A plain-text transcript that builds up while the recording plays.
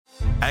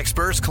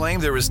Experts claim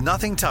there is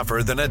nothing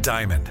tougher than a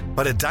diamond.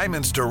 But at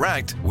Diamonds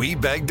Direct, we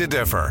beg to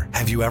differ.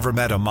 Have you ever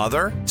met a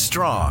mother?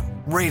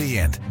 Strong,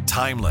 radiant,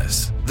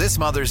 timeless. This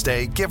Mother's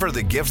Day, give her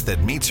the gift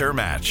that meets her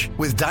match.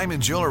 With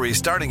diamond jewelry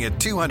starting at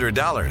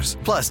 $200.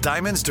 Plus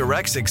Diamonds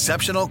Direct's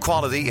exceptional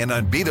quality and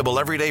unbeatable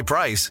everyday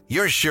price,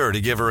 you're sure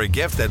to give her a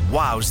gift that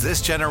wows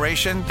this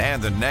generation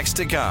and the next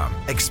to come.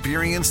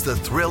 Experience the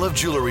thrill of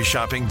jewelry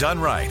shopping done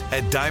right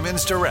at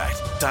Diamonds Direct.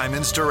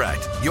 Diamonds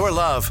Direct. Your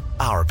love,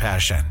 our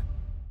passion.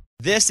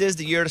 This is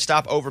the year to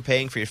stop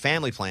overpaying for your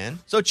family plan.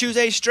 So choose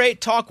a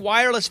Straight Talk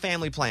Wireless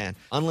family plan.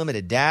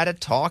 Unlimited data,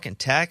 talk, and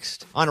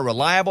text on a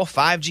reliable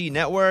 5G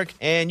network.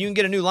 And you can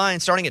get a new line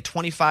starting at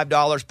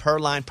 $25 per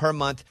line per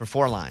month for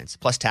 4 lines,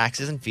 plus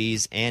taxes and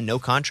fees and no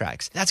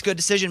contracts. That's good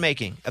decision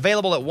making.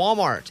 Available at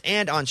Walmart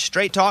and on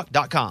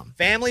straighttalk.com.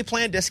 Family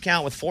plan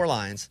discount with 4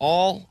 lines,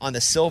 all on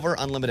the Silver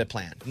Unlimited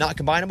plan. Not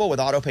combinable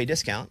with auto pay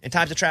discount. In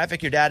times of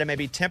traffic, your data may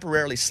be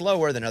temporarily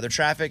slower than other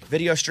traffic.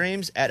 Video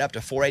streams at up to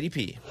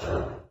 480p.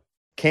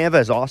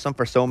 Canva is awesome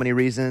for so many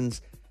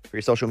reasons, for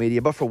your social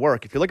media, but for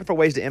work. If you're looking for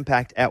ways to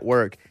impact at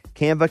work,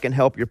 Canva can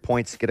help your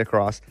points get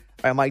across.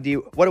 All right, Mike,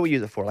 what do we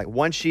use it for? Like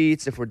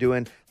one-sheets, if we're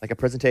doing like a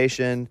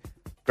presentation,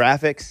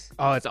 graphics?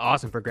 Oh, it's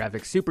awesome for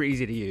graphics. Super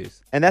easy to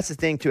use. And that's the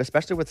thing, too,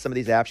 especially with some of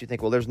these apps, you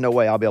think, well, there's no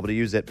way I'll be able to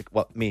use it.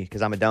 Well, me,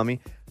 because I'm a dummy.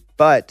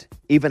 But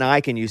even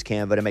I can use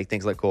Canva to make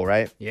things look cool,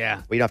 right? Yeah.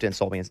 Well, you don't have to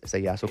insult me and say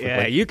yes so quickly.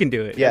 Yeah, you can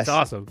do it. Yes. It's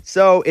awesome.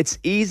 So it's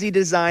easy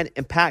design,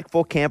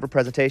 impactful Canva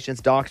presentations,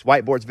 docs,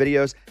 whiteboards,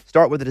 videos.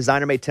 Start with a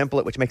designer-made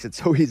template, which makes it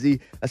so easy,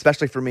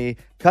 especially for me.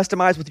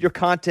 Customize with your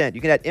content.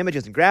 You can add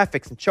images and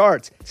graphics and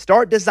charts.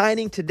 Start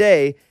designing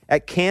today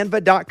at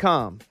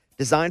canva.com.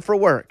 Design for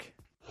work.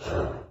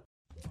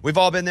 We've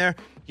all been there.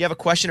 You have a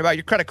question about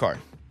your credit card.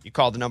 You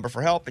call the number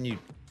for help and you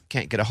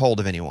can't get a hold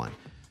of anyone.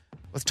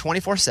 With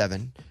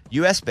 24/7,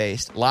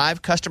 U.S.-based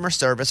live customer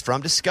service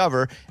from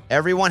Discover,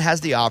 everyone has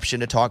the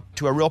option to talk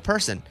to a real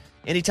person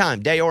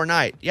anytime, day or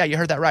night. Yeah, you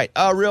heard that right.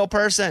 A real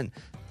person.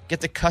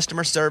 Get the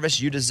customer service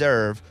you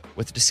deserve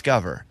with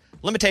Discover.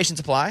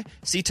 Limitations apply.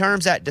 See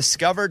terms at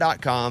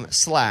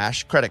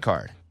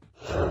discover.com/creditcard.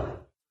 Here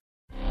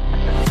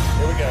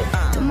we go.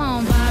 Come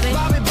on, Bobby.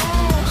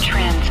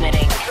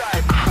 Transmitting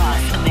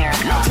across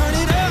America. Turn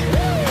it up.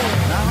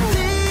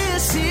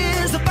 This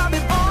is the Bobby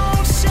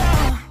Bones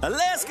Show.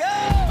 Let's go.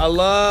 I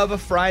love a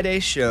Friday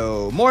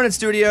show. Morning,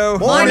 studio.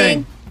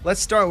 Morning. Let's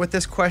start with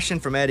this question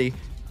from Eddie.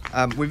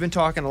 We've been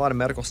talking a lot of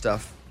medical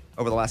stuff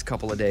over the last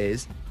couple of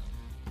days,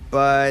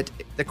 but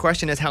the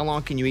question is, how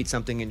long can you eat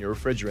something in your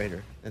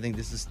refrigerator? I think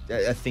this is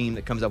a theme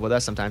that comes up with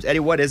us sometimes. Eddie,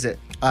 what is it?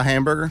 A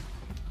hamburger.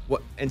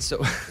 What? And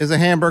so, It's a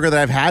hamburger that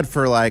I've had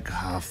for like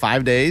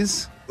 5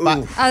 days.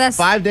 Oh, that's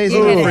 5 days in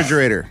you're the good.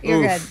 refrigerator.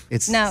 You're good.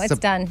 It's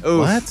done.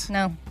 What?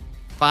 No.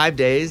 5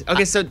 days.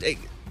 Okay, so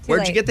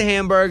where'd you late. get the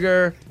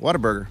hamburger?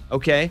 Whataburger.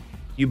 Okay,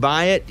 you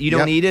buy it. You don't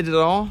Yep. eat it at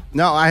all.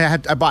 No, I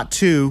bought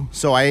 2,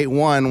 so I ate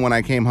one when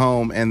I came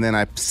home, and then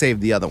I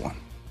saved the other one.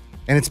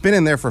 And it's been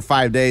in there for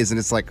 5 days, and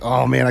it's like,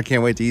 oh man, I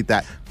can't wait to eat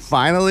that.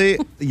 Finally,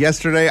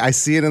 yesterday, I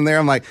see it in there.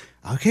 I'm like,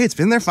 okay, it's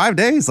been there 5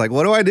 days. Like,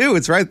 what do I do?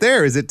 It's right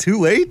there. Is it too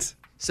late?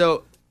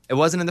 So it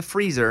wasn't in the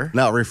freezer.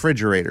 No,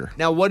 refrigerator.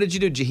 Now, what did you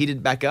do? Did you heat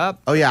it back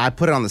up? Oh yeah, I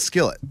put it on the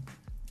skillet.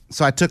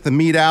 So I took the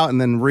meat out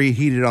and then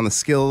reheated it on the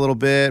skillet a little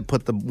bit,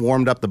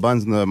 warmed up the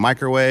buns in the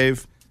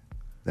microwave,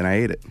 then I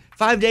ate it.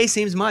 5 days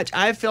seems much.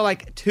 I feel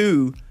like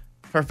 2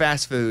 for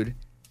fast food,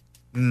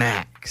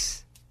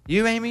 max.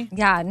 You, Amy?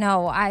 Yeah,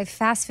 no,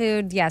 fast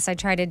food, yes, I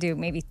try to do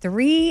maybe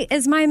 3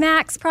 is my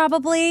max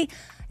probably,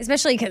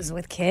 especially because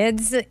with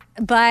kids.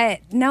 But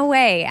no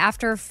way.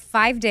 After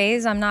 5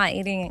 days, I'm not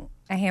eating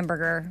a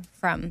hamburger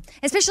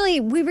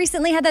especially we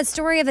recently had that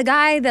story of the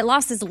guy that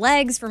lost his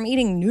legs from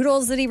eating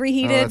noodles that he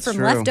reheated from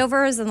true.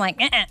 leftovers and like,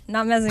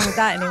 not messing with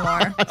that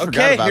anymore.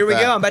 Okay, about here we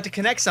that. go. I'm about to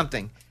connect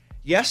something.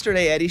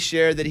 Yesterday, Eddie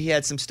shared that he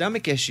had some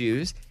stomach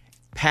issues,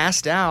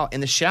 passed out in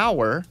the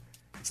shower.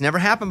 It's never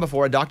happened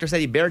before. A doctor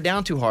said he bared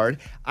down too hard.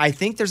 I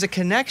think there's a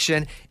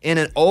connection in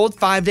an old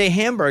 5-day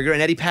hamburger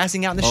and Eddie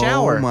passing out in the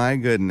shower. Oh my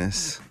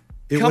goodness.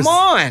 Come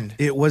on.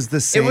 It was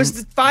the same. It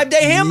was the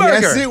 5-day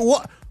hamburger. Yes, it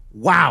was.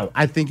 Wow,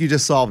 I think you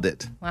just solved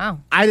it. Wow.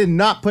 I did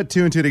not put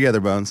 2 and 2 together,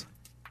 Bones.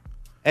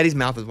 Eddie's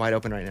mouth is wide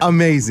open right now.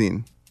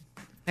 Amazing.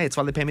 Hey, it's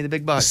why they pay me the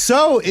big bucks.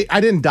 So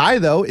I didn't die,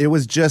 though. It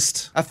was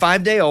just A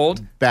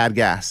 5-day-old bad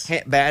gas.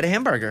 bad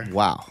hamburger.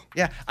 Wow.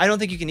 Yeah, I don't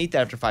think you can eat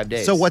that after 5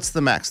 days. So what's the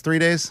max? 3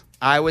 days?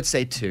 I would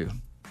say 2.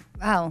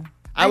 Wow.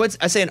 I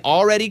say an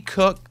already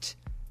cooked,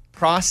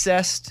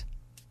 processed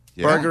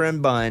burger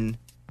and bun,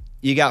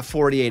 you got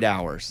 48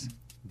 hours.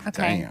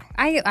 Okay.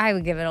 Damn. I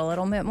would give it a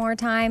little bit more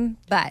time,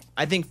 but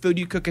I think food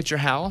you cook at your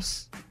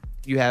house,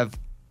 you have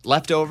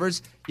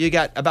leftovers, you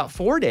got about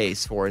 4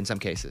 days for in some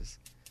cases.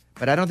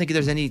 But I don't think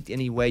there's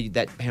any way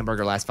that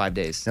hamburger lasts 5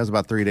 days. That was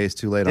about 3 days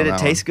too late Did on it that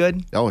taste one.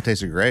 good? Oh, it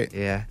tasted great.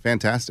 Yeah.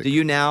 Fantastic. Do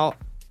you now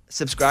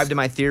subscribe to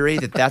my theory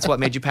that that's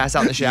what made you pass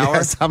out in the shower?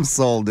 Yes, I'm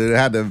sold, dude. It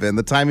had to have been.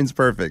 The timing's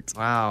perfect.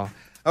 Wow.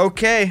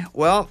 Okay,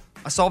 well,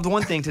 I solved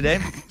one thing today.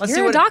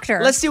 You're a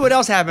doctor. Let's see what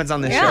else happens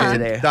on this show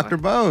today. Dr.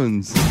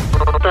 Bones.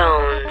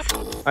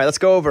 Bones. All right, let's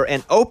go over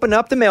and open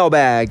up the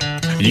mailbag.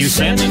 You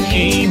send an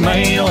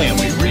email and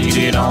we read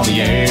it on the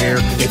air.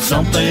 It's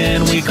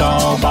something we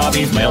call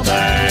Bobby's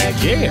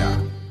mailbag.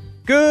 Yeah.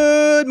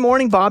 Good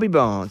morning, Bobby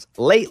Bones.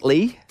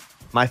 Lately,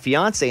 my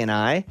fiance and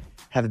I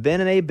have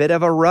been in a bit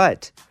of a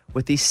rut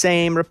with the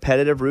same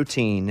repetitive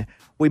routine.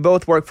 We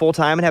both work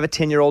full-time and have a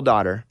 10-year-old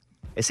daughter.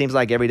 It seems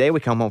like every day we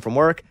come home from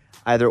work,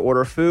 either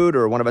order food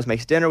or one of us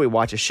makes dinner, we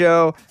watch a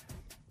show.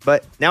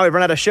 But now we've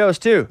run out of shows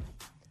too.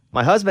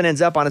 My husband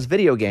ends up on his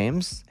video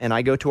games, and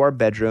I go to our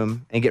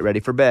bedroom and get ready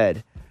for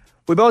bed.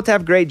 We both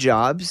have great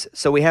jobs,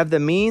 so we have the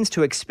means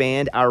to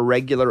expand our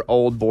regular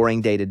old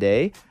boring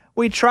day-to-day.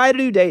 We try to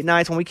do date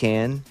nights when we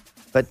can,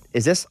 but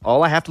is this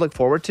all I have to look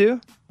forward to?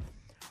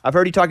 I've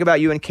heard you talk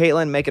about you and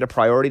Caitlin make it a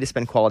priority to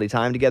spend quality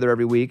time together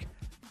every week.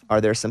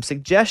 Are there some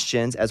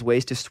suggestions as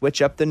ways to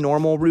switch up the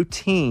normal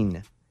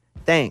routine?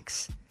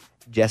 Thanks,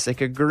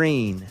 Jessica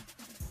Green.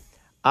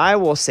 I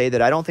will say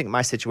that I don't think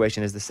my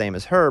situation is the same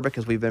as her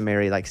because we've been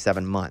married like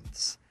 7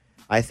 months.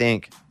 I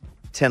think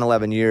 10,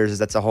 11 years,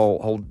 that's a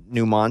whole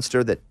new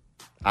monster that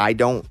I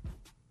don't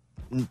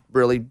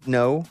really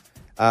know.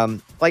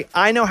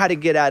 I know how to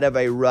get out of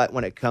a rut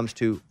when it comes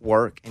to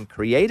work and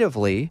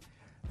creatively,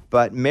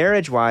 but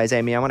marriage-wise,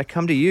 Amy, I want to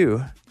come to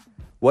you.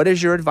 What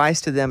is your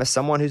advice to them as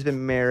someone who's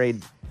been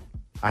married,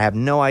 I have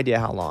no idea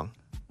how long?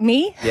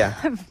 Me?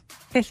 Yeah.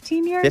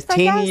 15 years,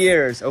 15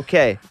 years,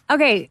 okay.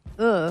 Okay,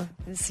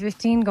 it's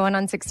 15 going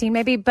on 16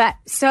 maybe. But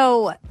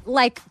so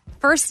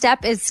first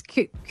step is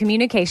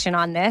communication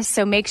on this.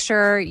 So make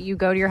sure you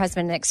go to your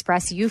husband and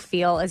express you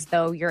feel as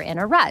though you're in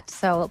a rut.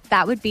 So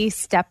that would be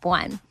step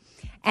one.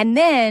 And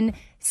then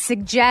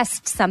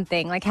suggest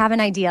something, have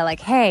an idea,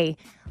 hey,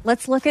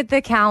 let's look at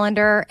the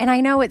calendar. And I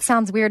know it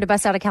sounds weird to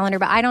bust out a calendar,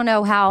 but I don't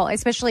know how,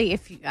 especially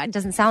if it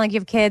doesn't sound like you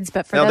have kids,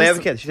 but for those. No, they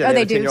have kids. She said they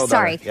have a do. 10-year-old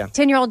Sorry. daughter. Yeah.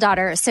 10-year-old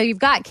daughter. So you've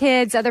got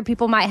kids. Other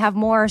people might have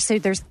more. So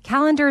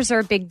calendars are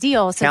a big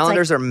deal. So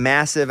calendars are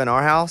massive in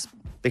our house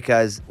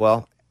because,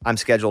 well, I'm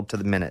scheduled to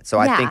the minute. So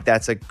I think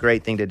that's a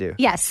great thing to do.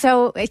 Yes.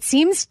 So it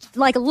seems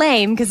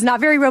lame because it's not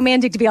very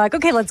romantic to be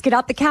okay, let's get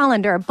out the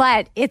calendar,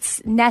 but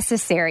it's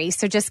necessary.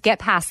 So just get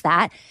past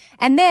that.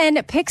 And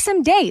then pick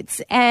some dates.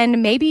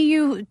 And maybe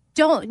you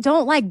don't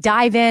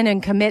dive in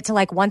and commit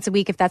to once a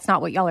week if that's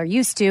not what y'all are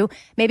used to.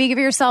 Maybe give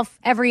yourself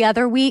every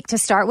other week to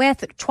start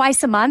with,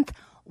 twice a month.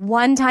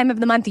 One time of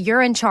the month,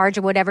 you're in charge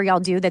of whatever y'all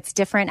do that's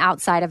different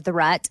outside of the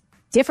rut,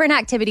 different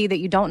activity that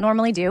you don't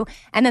normally do.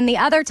 And then the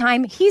other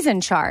time, he's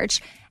in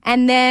charge.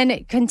 And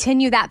then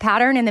continue that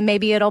pattern, and then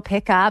maybe it'll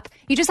pick up.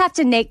 You just have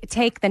to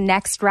take the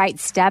next right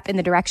step in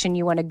the direction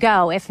you want to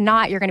go. If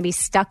not, you're going to be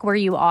stuck where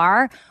you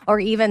are or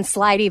even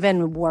slide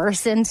even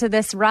worse into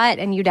this rut,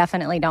 and you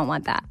definitely don't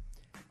want that.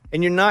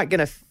 And you're not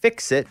going to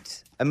fix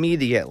it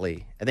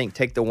immediately. I think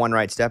take the one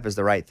right step is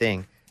the right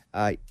thing.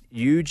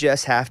 You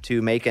just have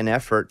to make an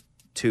effort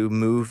to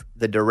move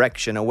the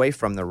direction away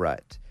from the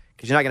rut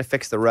because you're not going to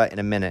fix the rut in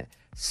a minute.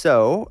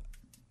 So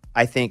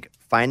I think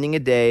finding a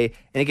day,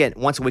 and again,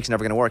 once a week's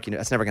never going to work.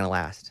 That's never going to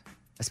last,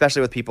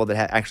 especially with people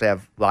that actually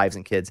have lives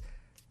and kids.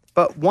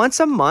 But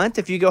once a month,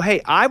 if you go,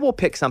 hey, I will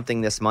pick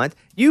something this month,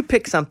 you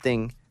pick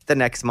something the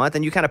next month,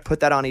 and you kind of put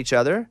that on each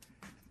other.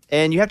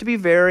 And you have to be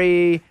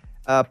very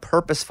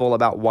purposeful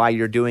about why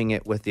you're doing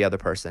it with the other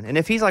person. And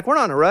if he's like, we're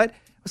not in a rut,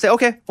 we'll say,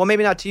 okay, well,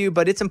 maybe not to you,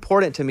 but it's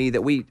important to me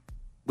that we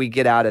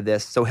get out of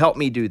this. So help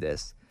me do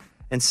this.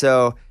 And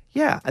so,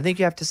 yeah, I think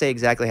you have to say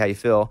exactly how you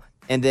feel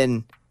and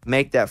then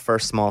make that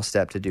first small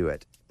step to do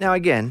it. Now,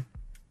 again,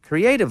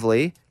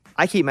 creatively,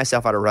 I keep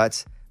myself out of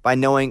ruts by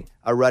knowing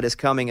a rut is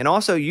coming. And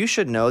also, you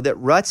should know that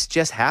ruts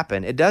just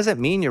happen. It doesn't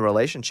mean your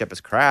relationship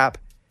is crap.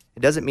 It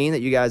doesn't mean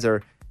that you guys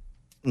are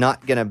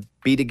not going to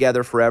be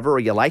together forever or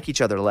you like each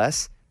other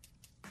less.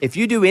 If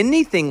you do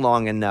anything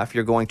long enough,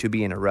 you're going to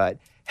be in a rut.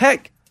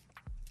 Heck,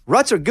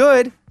 ruts are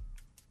good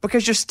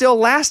because you're still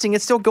lasting.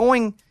 It's still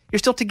going. You're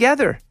still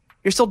together.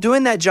 You're still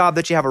doing that job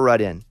that you have a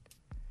rut in.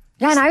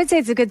 Yeah, and I would say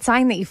it's a good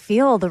sign that you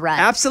feel the rut.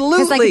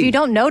 Absolutely. Because if you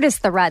don't notice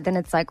the rut, then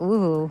it's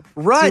ooh,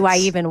 ruts do I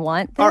even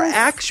want this? Are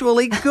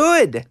actually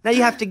good. Now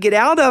you have to get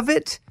out of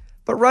it,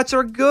 but ruts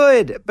are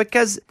good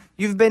because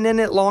you've been in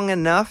it long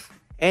enough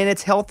and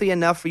it's healthy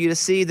enough for you to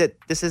see that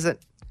this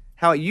isn't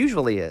how it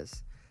usually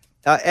is.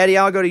 Eddie,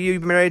 I'll go to you.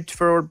 You've been married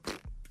for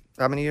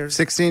how many years?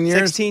 16 years.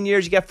 16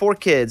 years. You got 4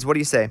 kids. What do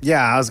you say?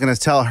 Yeah, I was going to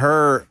tell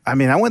her. I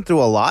mean, I went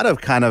through a lot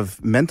of kind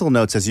of mental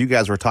notes as you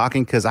guys were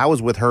talking because I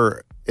was with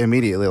her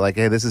immediately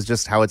hey, this is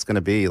just how it's going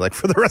to be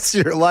for the rest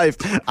of your life.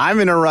 I'm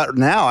in a rut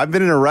now. I've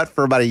been in a rut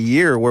for about a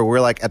year where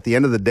we're at the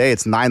end of the day,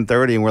 it's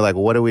 9:30 and we're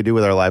what do we do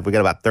with our life? We got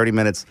about 30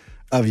 minutes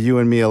of you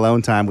and me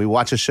alone time. We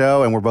watch a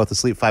show and we're both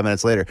asleep 5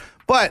 minutes later.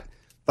 But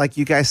like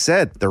you guys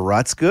said, the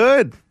rut's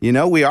good.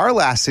 We are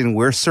lasting.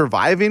 We're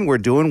surviving. We're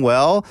doing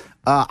well.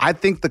 I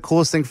think the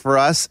coolest thing for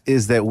us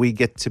is that we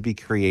get to be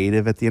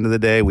creative at the end of the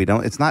day.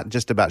 It's not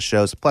just about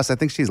shows. Plus, I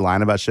think she's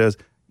lying about shows.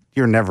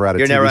 You're never out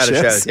of TV shows. You're never out of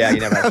shows. Yeah, you're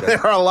never out of shows.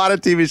 There are a lot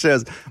of TV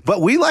shows.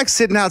 But we like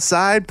sitting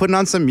outside, putting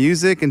on some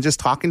music and just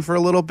talking for a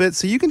little bit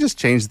so you can just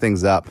change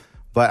things up.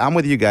 But I'm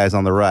with you guys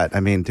on the rut.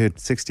 I mean, dude,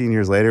 16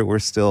 years later, we're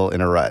still in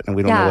a rut and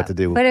we don't know what to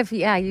do. But if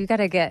you got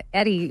to get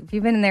Eddie. If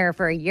you've been in there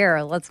for a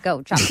year, let's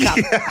go chop chop.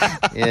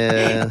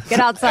 Yeah.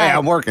 Get outside. Hey,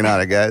 I'm working on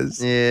it,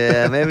 guys.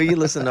 Yeah, maybe you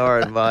listen to our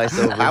advice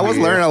over I was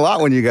here. learning a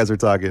lot when you guys were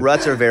talking.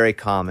 Ruts are very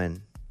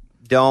common.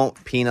 Don't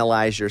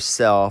penalize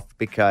yourself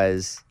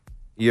because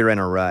you're in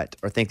a rut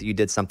or think that you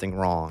did something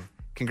wrong.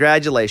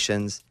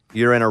 Congratulations,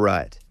 you're in a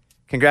rut.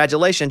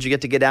 Congratulations, you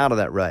get to get out of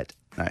that rut.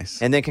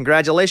 Nice. And then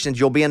congratulations,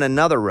 you'll be in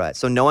another rut.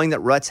 So knowing that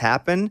ruts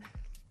happen,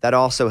 that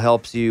also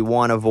helps you,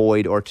 one,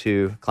 avoid, or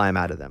two, climb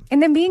out of them.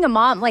 And then being a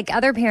mom, like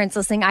other parents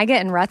listening, I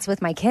get in ruts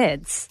with my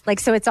kids. Like,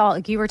 so it's all,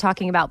 like you were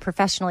talking about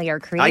professionally or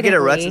creatively. I get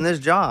in ruts in this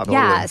job.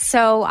 Yeah,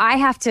 so I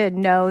have to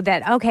know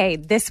that, okay,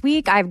 this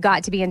week I've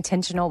got to be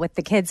intentional with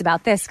the kids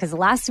about this because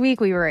last week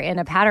we were in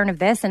a pattern of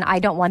this and I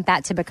don't want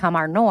that to become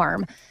our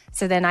norm.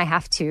 So then I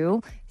have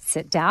to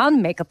sit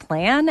down, make a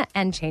plan,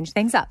 and change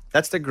things up.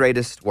 That's the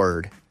greatest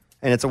word.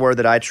 And it's a word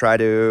that I try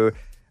to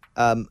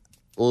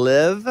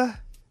live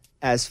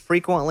as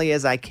frequently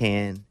as I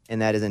can,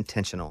 and that is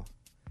intentional.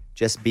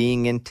 Just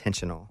being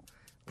intentional.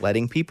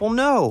 Letting people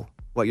know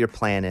what your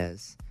plan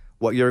is,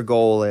 what your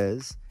goal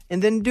is,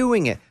 and then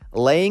doing it.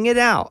 Laying it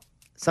out.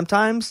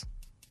 Sometimes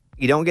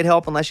you don't get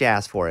help unless you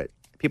ask for it.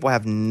 People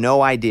have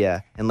no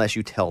idea unless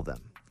you tell them.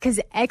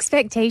 Because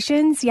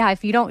expectations,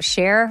 if you don't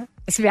share,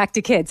 it's back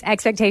to kids.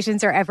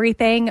 Expectations are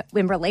everything.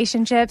 In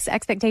relationships,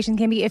 expectation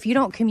can be, if you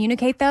don't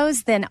communicate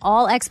those, then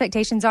all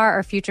expectations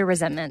are future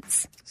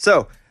resentments.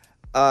 So,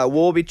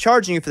 we'll be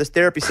charging you for this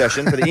therapy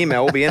session for the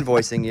email. We'll be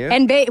invoicing you.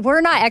 And we're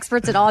not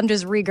experts at all. I'm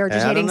just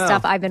regurgitating know.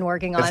 stuff I've been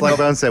working on. It's like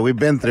Bone said, we've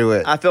been through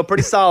it. I feel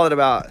pretty solid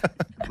about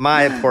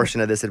my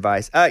portion of this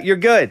advice. You're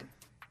good.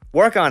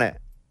 Work on it.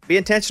 Be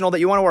intentional that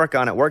you want to work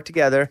on it. Work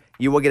together.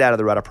 You will get out of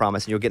the rut, I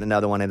promise, and you'll get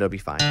another one and it'll be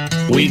fine.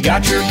 We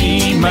got your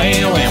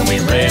email and we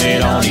read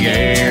it on the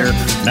air.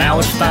 Now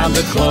it's time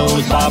to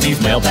close Bobby's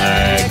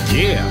mailbag.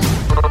 Yeah.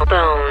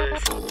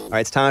 Bones. All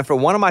right, it's time for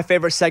one of my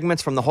favorite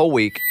segments from the whole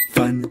week.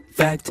 Fun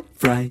Fact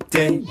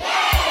Friday.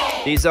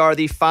 These are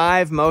the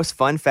 5 most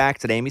fun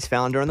facts that Amy's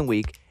found during the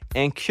week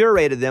and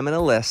curated them in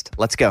a list.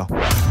 Let's go.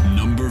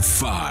 Number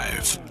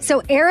 5.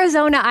 So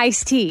Arizona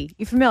iced tea,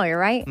 you familiar,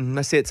 right?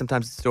 I see it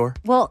sometimes at the store.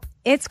 Well,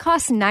 it's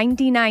cost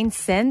 99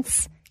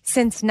 cents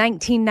since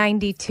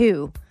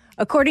 1992.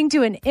 According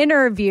to an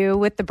interview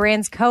with the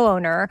brand's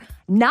co-owner,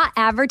 not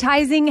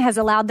advertising has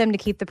allowed them to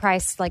keep the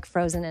price like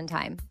frozen in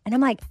time. And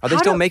I'm like, Are they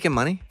still making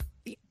money?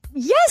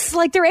 Yes,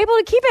 like they're able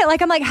to keep it.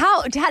 Like I'm like,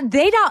 how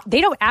they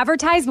don't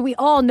advertise, but we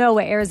all know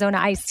what Arizona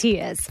iced tea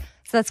is.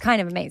 So that's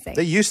kind of amazing.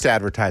 They used to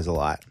advertise a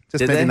lot. Just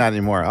Did maybe they? not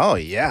anymore. Oh,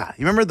 yeah.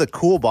 You remember the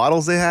cool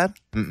bottles they had?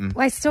 Well,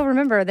 I still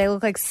remember they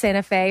look like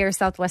Santa Fe or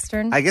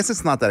Southwestern. I guess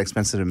it's not that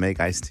expensive to make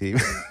iced tea.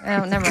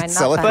 Oh, never mind.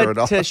 Sell Not it fun. for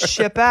But to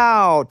ship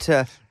out.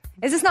 Is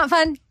this not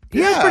fun?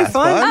 Yeah, it's pretty it's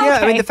fun. fun. Yeah,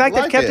 I mean, Okay. the fact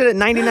they've Like kept it. it at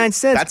 99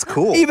 cents. That's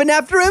cool. Even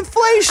after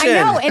inflation. I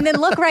know. And then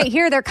look right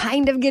here, they're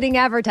kind of getting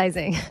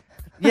advertising.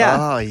 Yeah.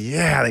 Oh,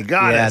 yeah. They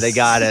got us. Yeah, they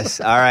got us.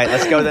 All right,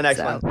 let's go to the next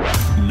one.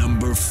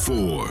 Number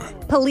 4.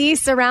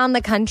 Police around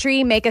the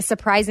country make a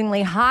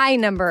surprisingly high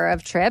number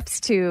of trips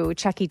to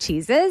Chuck E.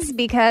 Cheese's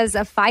because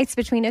of fights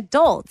between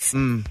adults.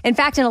 In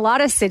fact, in a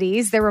lot of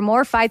cities, there were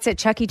more fights at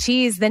Chuck E.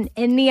 Cheese than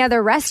any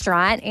other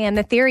restaurant. And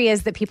the theory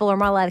is that people are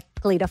more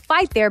likely to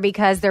fight there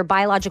because their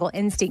biological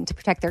instinct to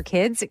protect their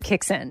kids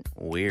kicks in.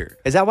 Weird.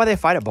 Is that why they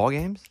fight at ball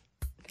games?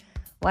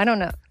 Well, I don't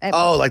know.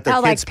 Oh, like the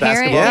kids'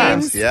 parent basketball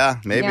games? games? Yeah,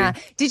 maybe. Yeah.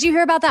 Did you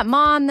hear about that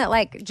mom that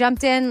like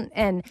jumped in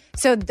and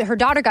so her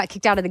daughter got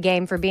kicked out of the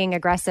game for being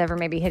aggressive or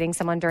maybe hitting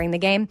someone during the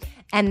game,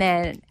 and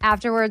then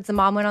afterwards the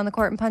mom went on the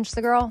court and punched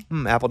the girl?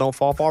 Apple don't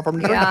fall far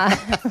from the tree. Yeah.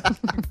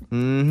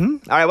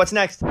 All right, what's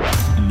next?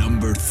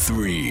 Number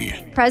 3.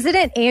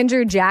 President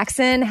Andrew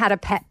Jackson had a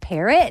pet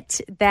parrot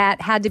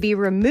that had to be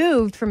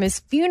removed from his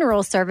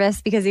funeral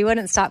service because he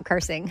wouldn't stop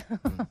cursing.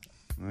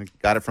 I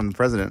got it from the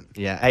president.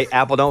 Yeah. Hey,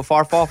 apple don't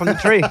far fall from the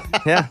tree.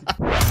 Yeah.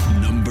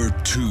 Number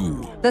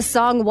 2. The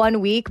song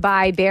One Week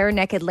by Bare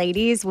Naked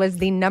Ladies was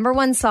the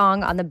 #1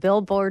 song on the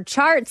Billboard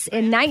charts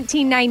in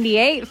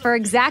 1998 for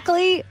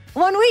exactly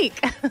 1 week.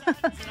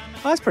 Well,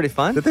 that's pretty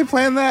fun. Did they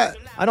plan that?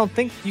 I don't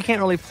think you can't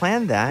really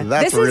plan that.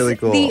 That's This really is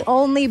cool. the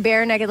only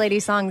Bare Naked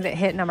Ladies song that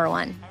hit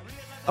 #1.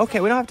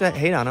 Okay, we don't have to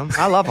hate on them.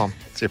 I love them.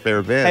 It's your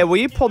favorite band. Hey, will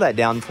you pull that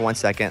down for 1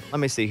 second?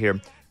 Let me see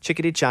here.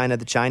 Chickadee China,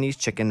 the Chinese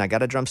chicken. I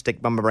got a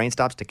drumstick, but my brain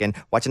stops ticking.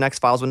 Watching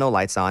X-Files with no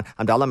lights on.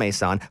 I'm Dalla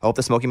Mason. I hope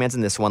the Smoky Man's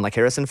in this one. Like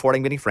Harrison Ford,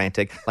 I'm getting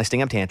frantic. Like Sting,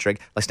 I'm tantric.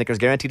 Like Snickers,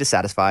 guaranteed to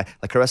satisfy.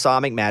 Like Kurosawa, I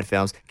make mad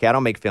films. Okay, I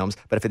don't make films,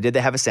 but if it did,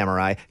 they have a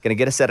samurai. Gonna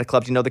get a set of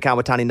clubs, you know the kind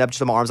with tiny nubs,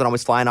 some arms, and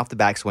always flying off the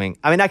backswing.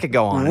 I mean, I could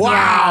go on.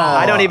 Wow.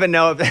 I don't even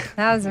know if...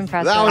 That was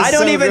impressive. That was I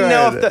don't so even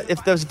know good.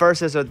 if those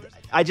verses are...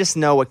 I just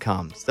know what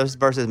comes. Those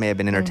verses may have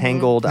been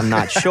intertangled. I'm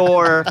not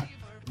sure.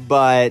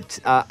 But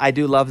I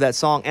do love that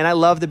song. And I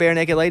love the Bare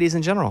Naked Ladies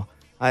in general.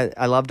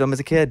 I loved them as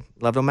a kid.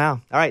 Loved them now.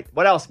 All right.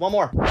 What else? One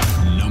more.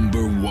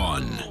 Number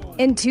 1.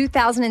 In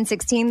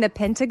 2016, the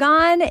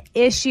Pentagon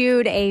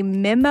issued a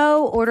memo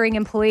ordering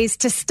employees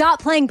to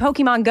stop playing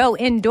Pokemon Go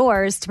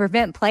indoors to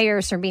prevent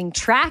players from being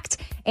tracked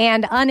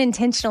and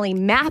unintentionally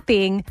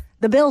mapping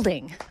the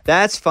building.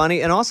 That's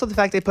funny. And also the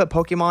fact they put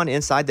Pokemon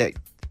inside the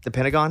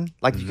Pentagon.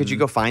 Like, could you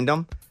go find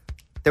them?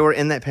 They were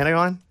in that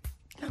Pentagon?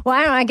 Well,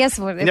 I don't know. I guess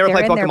if You never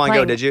played Pokemon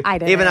Go, did you? I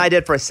didn't. Even I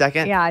did for a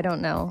second. Yeah, I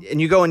don't know.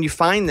 And you go and you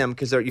find them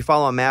because you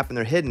follow a map and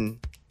they're hidden.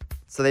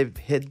 So they've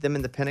hid them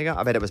in the Pentagon?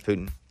 I bet it was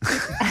Putin.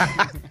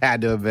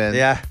 Had to have been.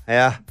 Yeah.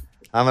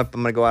 I'm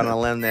gonna go out on a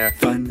limb there.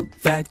 Fun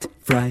Fact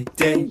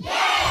Friday.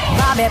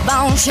 Bobby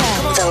Bone Show.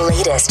 The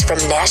latest from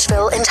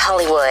Nashville and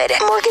Hollywood.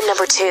 Morgan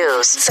number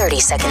 2's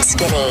 30-Second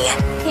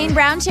Skinny. Kane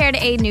Brown shared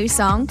a new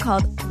song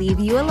called Leave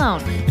You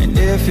Alone. And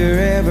if you're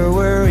ever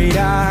worried,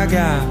 I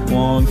got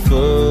one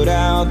foot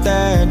out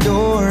that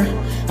door.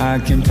 I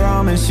can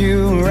promise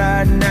you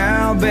right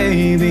now,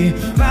 baby,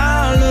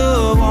 my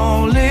love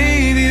won't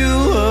leave you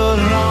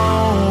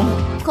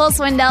alone. Cole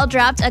Swindell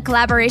dropped a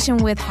collaboration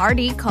with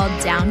Hardy called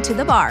Down to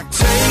the Bar.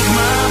 Take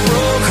my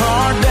broke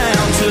heart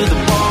down to the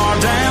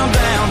bar, down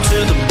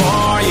to the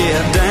bar,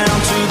 yeah, down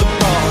to the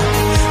bar.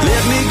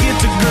 Let me get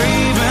to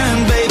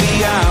grieving,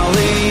 baby, I'll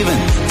leave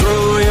and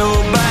throw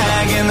your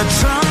bag in the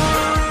trunk.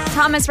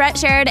 Thomas Rhett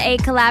shared a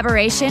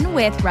collaboration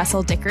with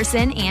Russell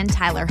Dickerson and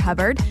Tyler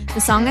Hubbard. The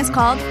song is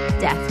called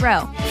Death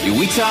Row. Yeah,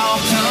 we talk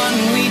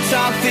hunting, we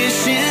talk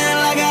fishing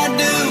like I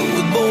do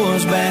with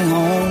boys back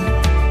home.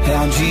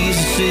 How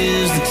Jesus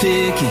is the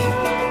ticket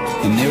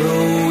and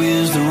narrow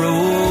is the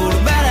road.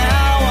 About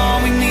how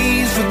all we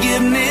need is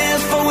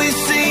forgiveness before we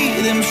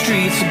see them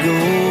streets of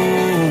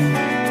gold.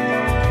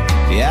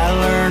 Yeah, I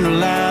learned a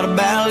lot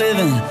about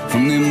living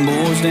from them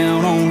boys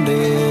down on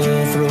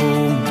death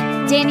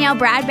row. Danielle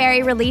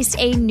Bradbury released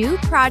a new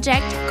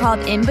project called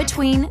In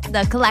Between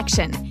the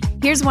Collection.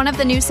 Here's one of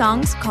the new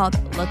songs called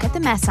Look at the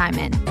Mess I'm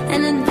In.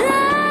 And a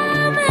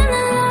diamond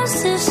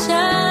lost to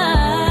shine.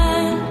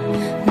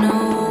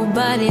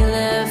 Nobody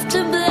left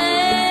to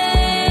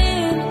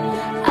blame.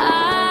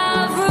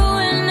 I've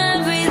ruined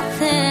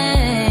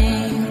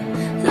everything.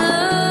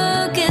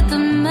 Look at the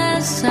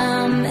mess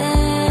I'm in.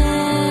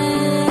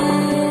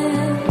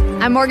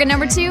 I'm Morgan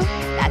number 2.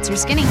 That's your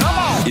skinny.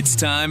 It's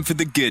time for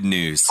the good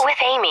news. With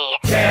Amy.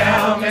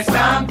 Tell me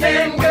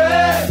something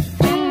good.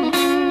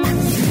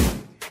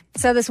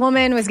 So this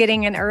woman was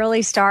getting an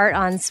early start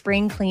on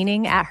spring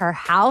cleaning at her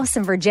house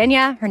in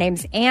Virginia. Her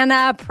name's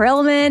Anna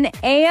Prillman,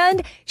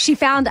 and she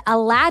found a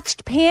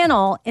latched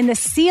panel in the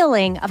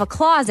ceiling of a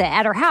closet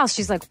at her house.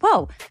 She's like,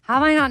 whoa, how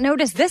have I not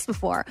noticed this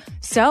before?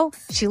 So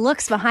she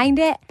looks behind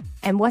it,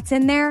 and what's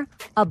in there?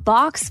 A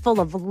box full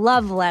of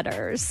love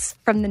letters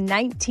from the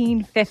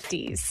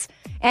 1950s.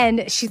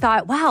 And she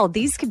thought, wow,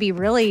 these could be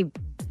really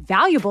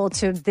valuable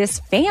to this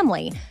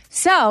family.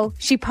 So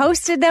she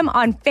posted them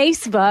on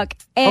Facebook.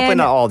 And Hopefully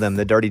not all of them,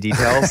 the dirty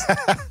details.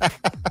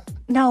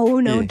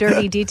 No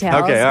dirty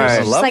details. Okay, all right.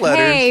 She's Love like,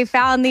 letters. hey,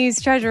 found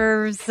these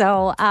treasures.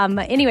 So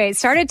anyway, it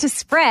started to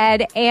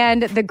spread,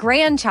 and the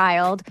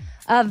grandchild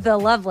of the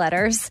love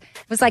letters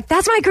was like,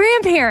 that's my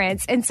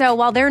grandparents. And so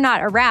while they're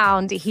not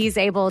around, he's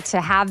able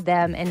to have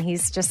them, and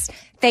he's just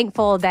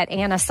thankful that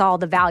Anna saw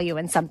the value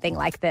in something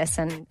like this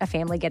and a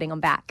family getting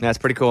them back. That's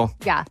pretty cool.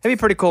 Yeah. It'd be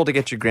pretty cool to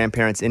get your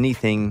grandparents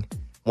anything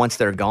once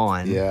they're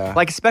gone. Yeah.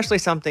 Like, especially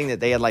something that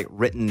they had, like,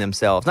 written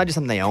themselves. Not just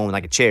something they own,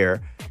 like a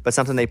chair, but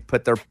something they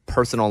put their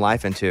personal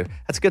life into.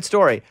 That's a good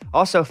story.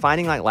 Also,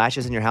 finding, like,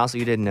 lashes in your house that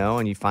you didn't know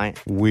and you find...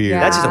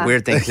 Weird. That's just a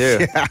weird thing,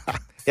 too. Yeah.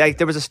 Yeah, like,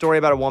 there was a story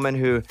about a woman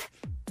who,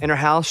 in her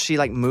house, she,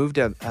 like, moved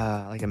a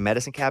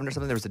medicine cabinet or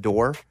something. There was a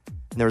door,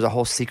 and there was a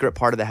whole secret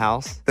part of the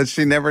house. That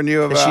she never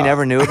knew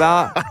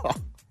about.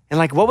 And,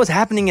 like, what was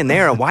happening in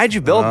there? Why'd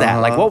you build that?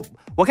 Like,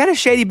 what kind of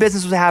shady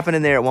business was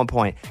happening there at one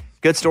point?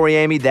 Good story,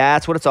 Amy.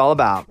 That's what it's all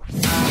about.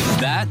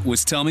 That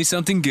was Tell Me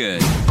Something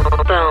Good.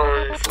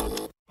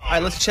 All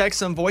right, let's check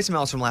some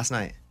voicemails from last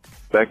night.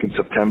 Back in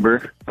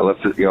September, I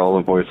left y'all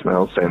a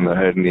voicemail saying that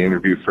I had an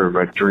interview for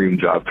my dream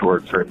job to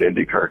work for an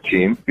IndyCar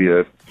team, be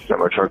a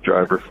semi-truck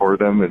driver for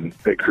them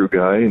and pit crew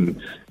guy, and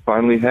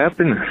finally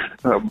happened.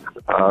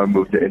 I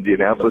moved to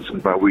Indianapolis in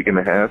about a week and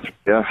a half.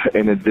 Yeah.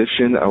 In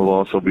addition, I will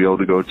also be able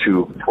to go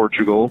to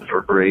Portugal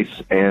for a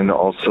race and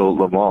also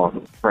Le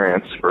Mans,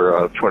 France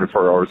for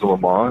 24 hours of Le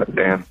Mans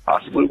and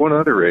possibly one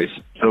other race.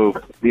 So,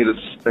 needless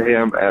to say,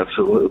 I'm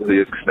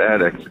absolutely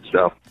ecstatic.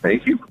 So,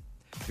 thank you.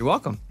 You're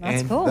welcome.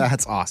 That's And cool.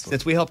 That's awesome.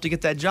 Since we helped you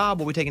get that job,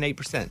 we'll be taking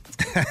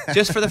 8%.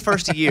 Just for the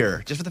first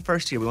year. Just for the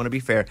first year. We want to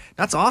be fair.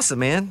 That's awesome,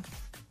 man.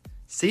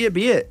 See it,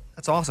 be it.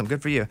 That's awesome.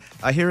 Good for you.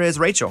 Here is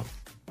Rachel.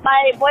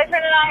 My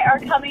boyfriend and I are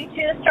coming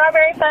to the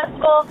Strawberry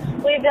Festival.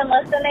 We've been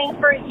listening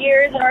for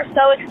years, and we're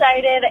so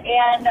excited.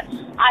 And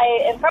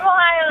I am from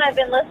Ohio, and I've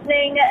been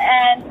listening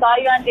and saw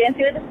you on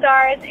Dancing with the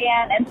Stars,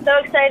 and I'm so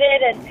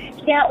excited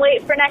and can't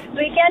wait for next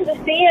weekend to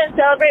see you and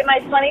celebrate my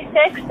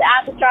 26th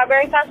at the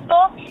Strawberry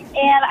Festival.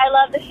 And I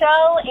love the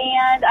show,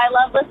 and I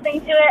love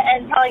listening to it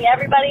and telling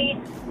everybody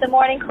the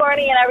morning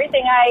corny and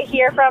everything I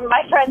hear from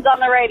my friends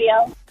on the radio.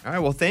 All right,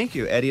 well, thank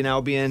you. Eddie and I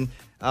will be in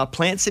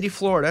Plant City,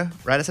 Florida,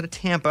 right outside of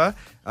Tampa,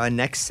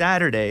 next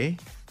Saturday.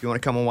 If you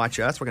want to come and watch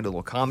us, we're going to do a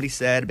little comedy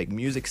set, a big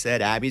music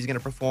set. Abby's going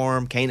to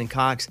perform, Kane and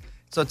Cox.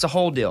 So it's a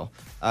whole deal.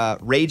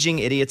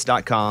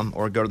 RagingIdiots.com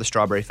or go to the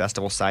Strawberry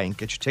Festival site and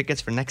get your tickets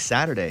for next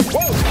Saturday.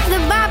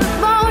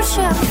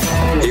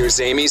 Here's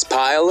Amy's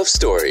pile of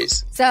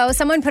stories. So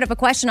someone put up a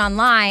question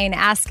online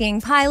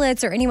asking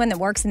pilots or anyone that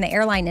works in the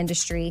airline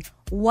industry,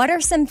 what are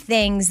some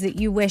things that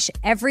you wish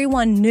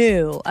everyone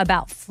knew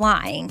about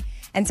flying?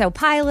 And so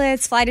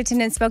pilots, flight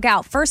attendants spoke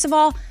out. First of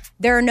all,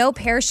 there are no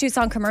parachutes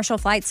on commercial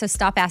flights, so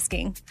stop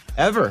asking.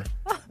 Ever?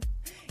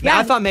 Yeah.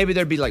 I thought maybe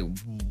there'd be like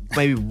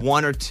maybe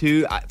one or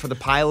two for the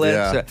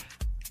pilots. Yeah.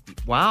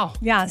 Wow.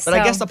 Yeah. But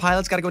I guess the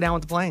pilot's got to go down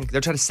with the plane.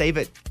 They're trying to save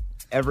it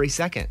every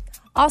second.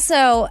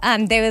 Also,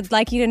 they would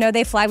like you to know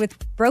they fly with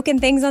broken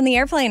things on the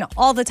airplane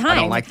all the time. I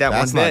don't like that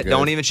one bit.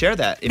 Don't even share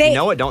that. If you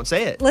know it, don't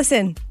say it.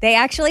 Listen, they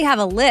actually have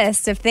a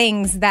list of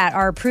things that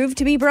are proved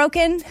to be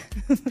broken,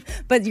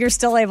 but you're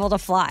still able to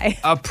fly.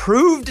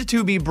 Approved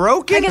to be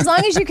broken? Like as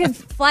long as you can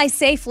fly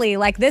safely,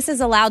 like this is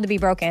allowed to be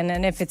broken.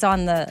 And if it's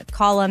on the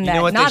column that you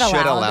know what not they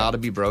should allowed, allow to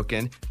be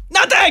broken?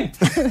 Nothing!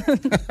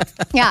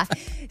 Yeah.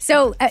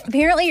 So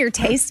apparently your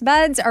taste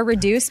buds are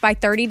reduced by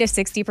 30 to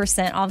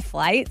 60% on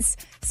flights.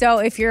 So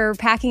if you're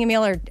packing a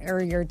meal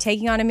or you're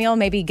taking on a meal,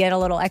 maybe get a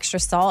little extra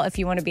salt if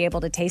you want to be able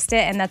to taste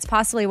it. And that's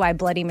possibly why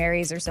Bloody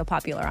Marys are so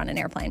popular on an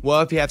airplane.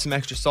 Well, if you have some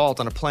extra salt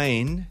on a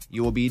plane,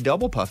 you will be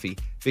double puffy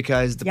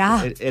because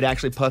it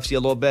actually puffs you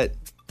a little bit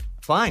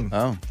flying.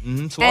 Oh.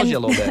 Swallows you a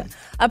little bit.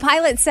 A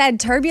pilot said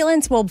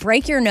turbulence will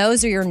break your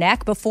nose or your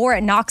neck before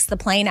it knocks the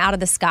plane out of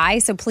the sky.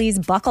 So please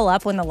buckle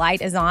up when the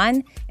light is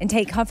on and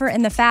take comfort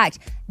in the fact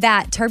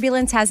that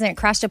turbulence hasn't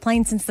crashed a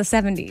plane since the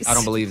 70s. I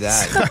don't believe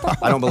that.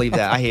 I don't believe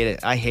that. I hate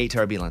it. I hate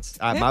turbulence.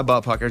 My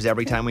butt puckers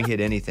every time we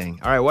hit anything.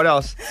 All right, what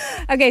else?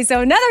 Okay,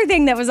 so another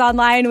thing that was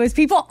online was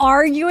people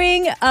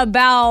arguing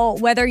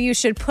about whether you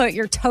should put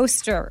your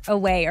toaster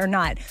away or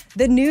not.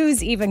 The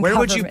news even Where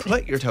would covered you it.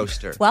 put your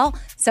toaster? Well,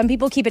 some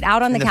people keep it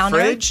out on In the the counter.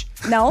 fridge?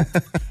 No.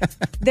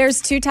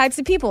 There's two types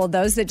of people.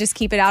 Those that just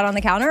keep it out on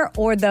the counter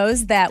or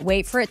those that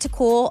wait for it to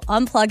cool,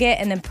 unplug it,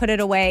 and then put it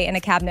away in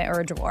a cabinet or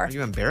a drawer. Are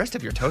you embarrassed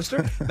of your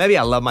toaster? Maybe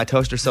I love my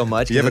toaster so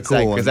much. You have a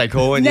cool one. Is that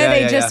cool one? No, Yeah,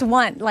 they yeah, just yeah.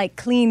 want like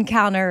clean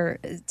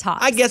countertops.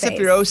 I guess space. if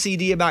you're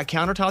OCD about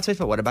countertop space,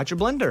 but what about your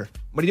blender?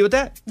 What do you do with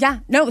that? Yeah,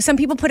 no, some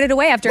people put it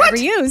away after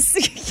every use.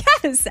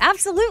 Yes,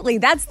 absolutely.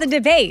 That's the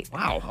debate.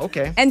 Wow,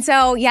 okay. And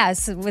so,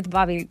 yes, with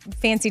Bobby,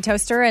 fancy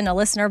toaster, and a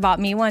listener bought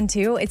me one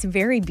too. It's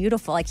very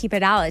beautiful. I keep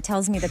it out. It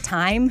tells me the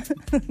time.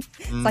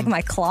 It's like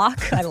my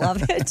clock. I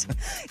love it.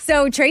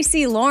 So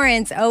Tracy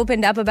Lawrence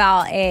opened up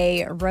about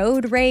a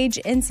road rage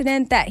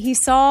incident that he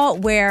saw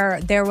where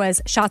there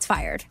was shots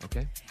fired.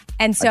 Okay.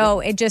 And so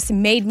it just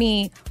made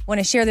me want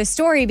to share this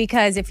story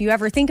because if you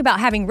ever think about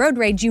having road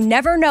rage, you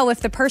never know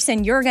if the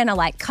person you're going to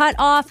like cut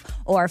off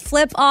or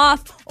flip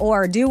off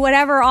or do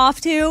whatever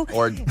off to,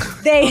 or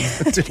they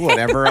do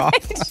whatever off.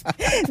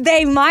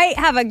 They might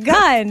have a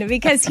gun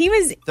because he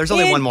was. There's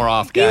only one more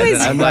off, guys.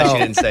 And I'm glad you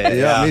didn't say it.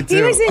 Yeah, me too.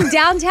 He was in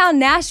downtown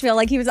Nashville,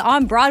 like he was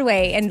on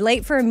Broadway and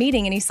late for a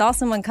meeting, and he saw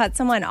someone cut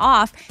someone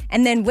off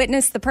and then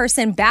witnessed the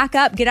person back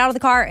up, get out of the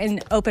car,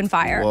 and open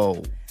fire.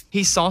 Whoa.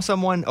 He saw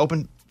someone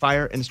open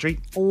fire in the street?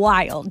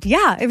 Wild.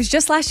 Yeah, it was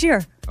just last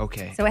year.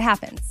 Okay. So it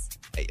happens.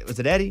 Hey, was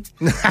it Eddie?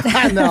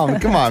 No,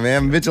 come on,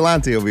 man. I'm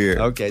vigilante over here.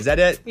 Okay, is that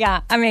it?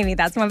 Yeah, maybe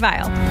that's my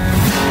file.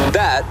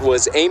 That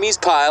was Amy's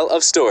pile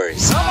of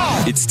stories.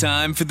 It's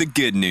time for the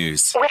good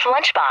news. With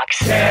Lunchbox.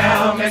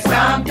 Tell me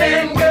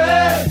something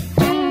good.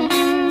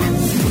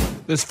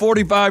 This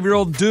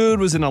 45-year-old dude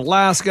was in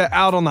Alaska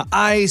out on the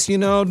ice,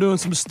 doing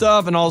some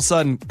stuff, and all of a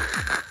sudden,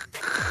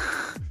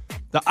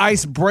 the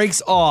ice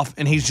breaks off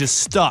and he's just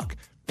stuck.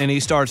 And he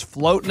starts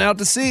floating out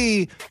to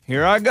sea.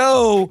 Here I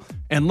go.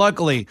 And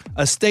luckily,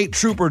 a state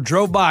trooper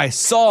drove by,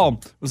 saw him,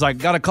 was like,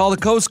 gotta call the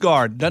Coast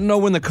Guard. Doesn't know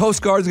when the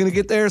Coast Guard's gonna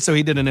get there, so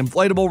he did an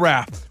inflatable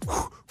raft.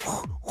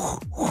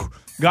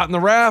 Got in the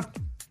raft,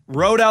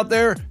 rode out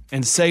there,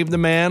 and saved the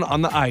man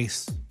on the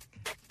ice.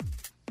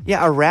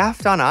 Yeah, a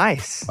raft on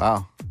ice.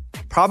 Wow.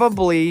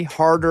 Probably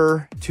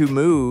harder to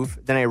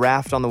move than a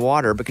raft on the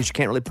water because you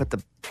can't really put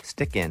the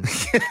stick in.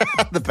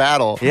 The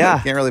paddle. Yeah.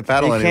 You can't really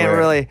paddle you anywhere. Can't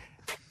really.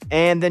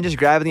 And then just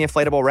grabbing the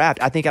inflatable raft.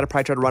 I think I'd have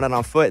probably tried to run it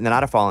on foot and then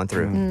I'd have fallen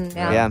through.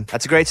 Yeah,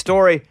 that's a great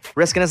story.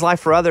 Risking his life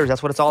for others.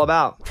 That's what it's all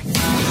about.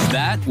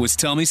 That was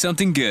Tell Me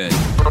Something Good.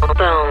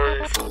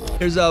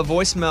 Here's a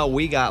voicemail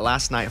we got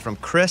last night from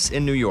Chris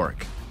in New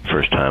York.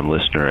 First-time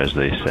listener, as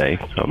they say.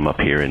 I'm up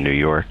here in New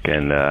York,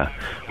 and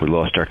we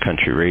lost our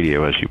country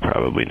radio, as you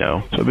probably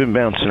know. So I've been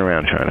bouncing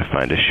around trying to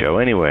find a show.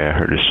 Anyway, I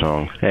heard a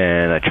song,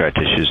 and I tried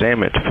to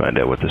Shazam it to find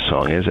out what the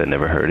song is. I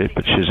never heard it,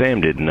 but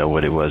Shazam didn't know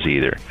what it was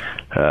either.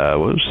 What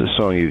was the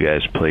song you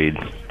guys played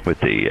with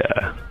the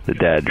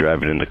dad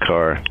driving in the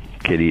car,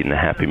 kid eating a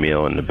Happy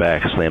Meal in the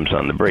back, slams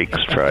on the brakes,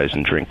 fries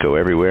and drink go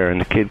everywhere, and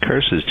the kid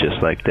curses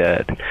just like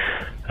that?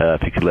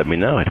 If you could let me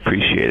know, I'd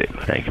appreciate it.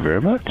 Thank you very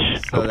much.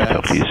 Hope to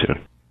talk to you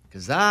soon.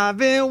 Cause I've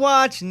been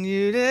watching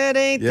you, that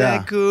ain't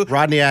that cool.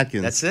 Rodney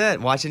Atkins. That's it.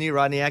 Watching you,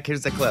 Rodney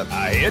Atkins. Here's the clip.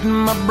 I hit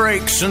my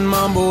brakes and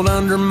mumbled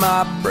under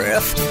my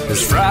breath.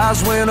 His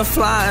fries went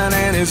a-flying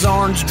and his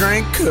orange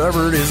drink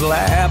covered his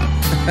lap.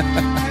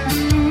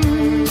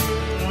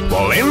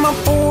 Well, in my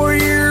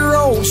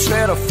 4-year-old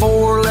said a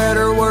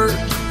 4-letter word.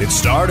 It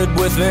started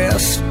with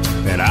S,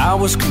 and I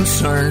was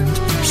concerned.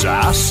 So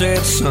I said,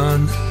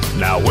 son,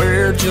 now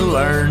where'd you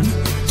learn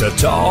to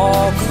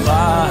talk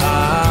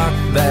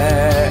like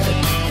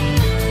that?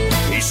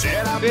 He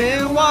said, I've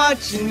been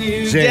watching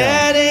you, Jam.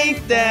 that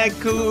ain't that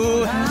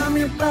cool.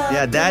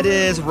 Yeah, that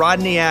is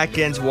Rodney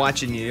Atkins,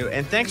 Watching You.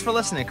 And thanks for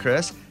listening,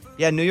 Chris.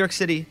 Yeah, New York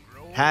City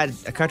had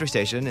a country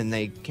station, and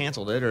they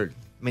canceled it, or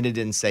I mean, it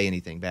didn't say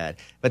anything bad,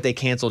 but they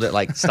canceled it,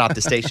 like stopped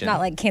the station. Not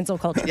like cancel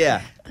culture.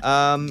 Yeah.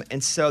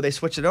 And so they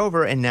switched it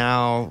over, and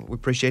now we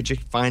appreciate you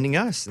finding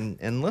us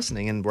and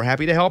listening, and we're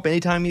happy to help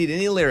anytime you need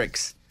any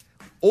lyrics.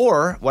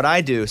 Or what I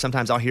do,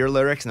 sometimes I'll hear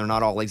lyrics, and they're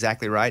not all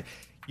exactly right.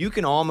 You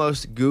can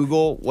almost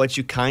Google what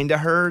you kind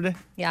of heard,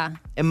 Yeah.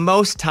 and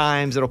most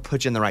times it'll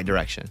put you in the right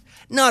direction.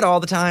 Not all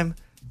the time,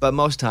 but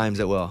most times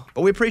it will.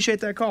 But we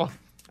appreciate that call.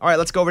 All right,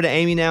 let's go over to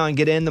Amy now and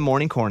get in the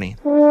Morning Corny.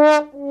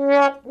 The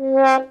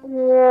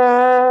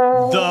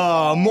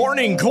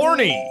Morning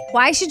Corny.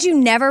 Why should you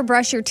never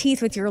brush your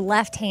teeth with your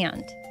left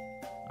hand?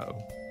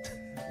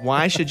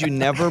 Why should you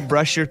never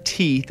brush your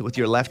teeth with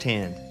your left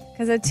hand?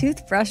 Because a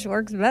toothbrush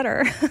works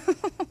better.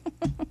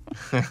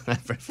 Very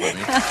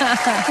funny.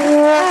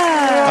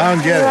 I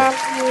don't get it.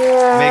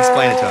 Let me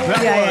explain it to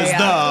him. That was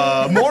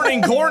the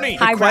Morning Corny.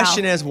 The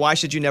question is, why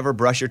should you never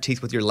brush your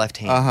teeth with your left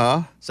hand?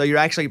 Uh-huh. So you're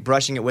actually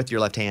brushing it with your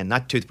left hand,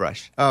 not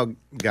toothbrush. Oh,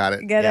 got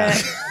it. Get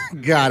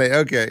it? Got it.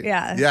 Okay.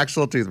 Yeah. The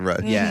actual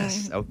toothbrush.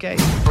 Yes. Okay.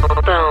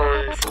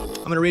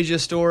 I'm going to read you a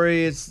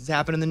story. It's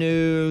happened in the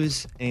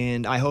news,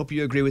 and I hope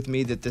you agree with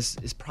me that this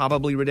is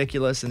probably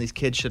ridiculous and these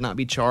kids should not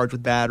be charged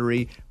with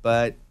battery,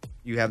 but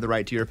you have the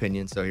right to your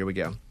opinion, so here we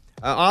go.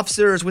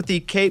 Officers with the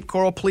Cape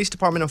Coral Police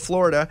Department of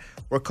Florida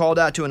were called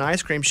out to an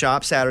ice cream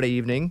shop Saturday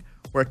evening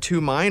where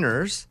 2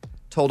 minors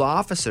told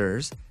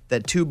officers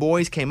that 2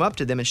 boys came up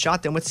to them and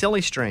shot them with silly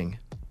string.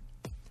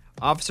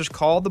 Officers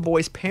called the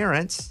boys'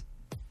 parents,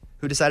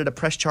 who decided to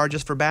press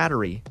charges for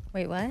battery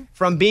Wait, what?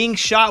 from being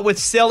shot with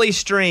silly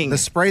string. The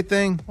spray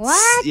thing?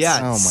 What? Yeah.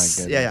 Oh, my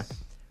goodness. Yeah.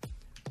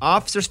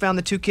 Officers found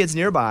the 2 kids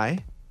nearby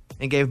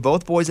and gave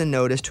both boys a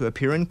notice to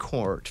appear in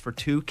court for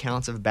 2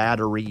 counts of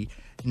battery.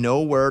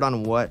 No word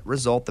on what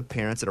result the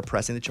parents that are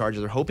pressing the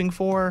charges are hoping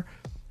for.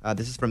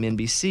 This is from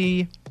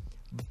NBC.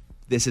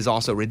 This is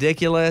also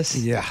ridiculous.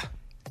 Yeah.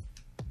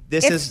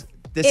 This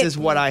is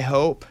what I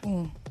hope.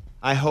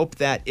 I hope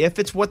that if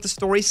it's what the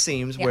story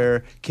seems,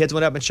 where kids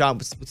went up and shot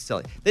with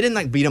silly, they didn't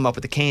like beat them up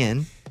with a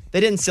can. They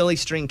didn't silly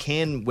string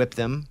can whip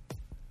them.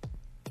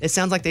 It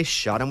sounds like they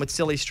shot him with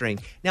silly string.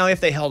 Now,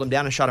 if they held him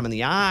down and shot him in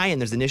the eye,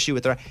 and there's an issue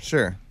with their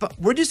Sure. but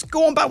we're just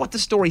going by what the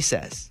story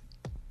says.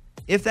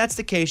 If that's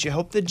the case, you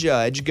hope the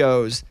judge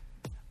goes,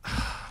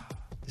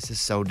 this is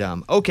so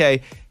dumb.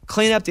 Okay,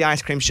 clean up the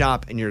ice cream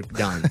shop and you're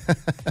done.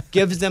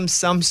 Gives them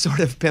some sort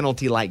of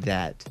penalty like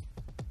that.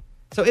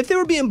 So if they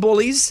were being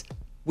bullies,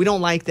 we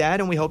don't like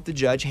that and we hope the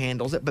judge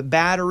handles it. But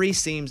battery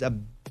seems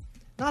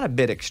not a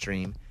bit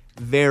extreme,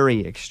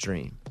 very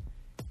extreme.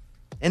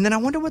 And then I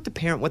wonder what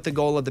the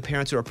goal of the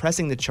parents who are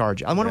pressing the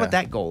charge. I wonder what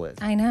that goal is.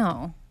 I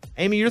know.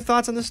 Amy, your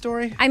thoughts on the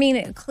story? I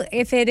mean,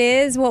 if it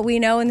is what we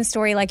know in the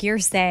story, like you're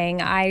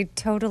saying, I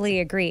totally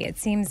agree. It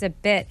seems a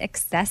bit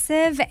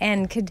excessive,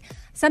 and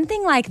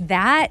something like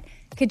that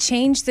could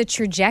change the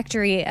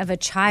trajectory of a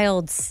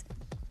child's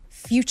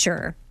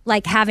future.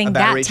 Like having A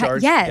battery that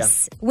charge?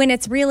 yes, when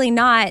it's really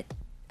not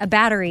a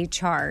battery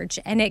charge,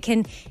 and it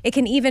can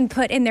even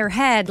put in their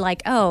head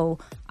like, oh,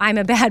 I'm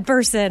a bad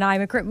person.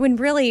 When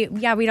really,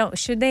 we don't.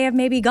 Should they have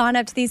maybe gone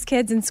up to these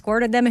kids and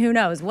squirted them? Who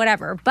knows?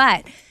 Whatever,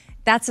 but.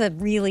 That's a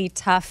really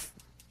tough,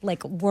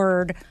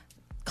 word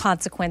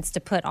consequence to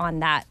put on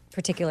that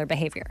particular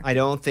behavior. I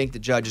don't think the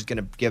judge is going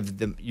to give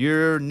them,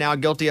 you're now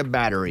guilty of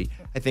battery.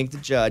 I think the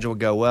judge will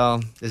go,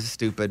 well, this is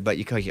stupid, but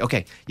you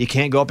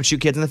can't go up and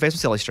shoot kids in the face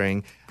with silly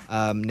string.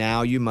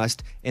 Now you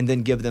must, and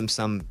then give them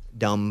some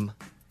dumb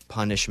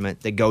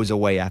punishment that goes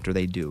away after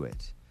they do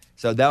it.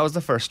 So that was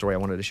the first story I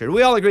wanted to share. Do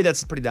we all agree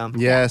that's pretty dumb?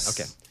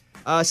 Yes.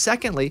 Okay.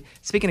 Secondly,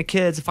 speaking of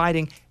kids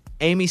fighting,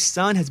 Amy's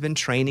son has been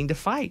training to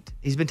fight.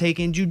 He's been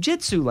taking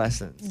jiu-jitsu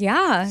lessons.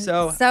 Yeah.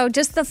 So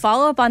just the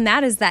follow-up on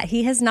that is that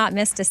he has not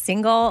missed a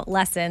single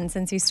lesson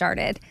since he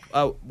started.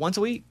 Once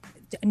a week?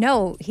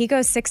 No, he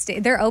goes 6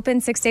 days. They're open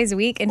 6 days a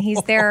week, and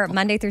he's there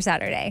Monday through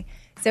Saturday.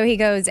 So he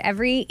goes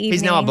every evening.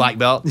 He's now a black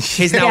belt.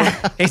 He's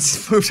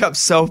moved up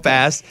so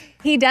fast.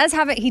 He does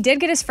have it. He did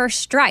get his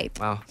first stripe.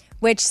 Wow.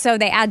 So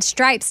they add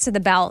stripes to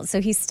the belt.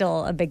 So he's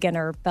still a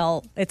beginner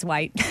belt. It's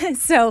white.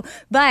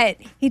 But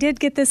he did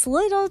get this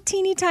little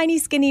teeny tiny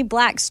skinny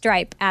black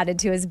stripe added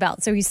to his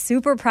belt. So he's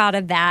super proud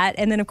of that.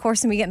 And then of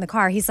course, when we get in the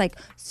car, he's like,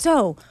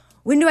 so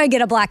when do I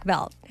get a black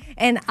belt?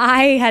 And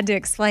I had to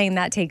explain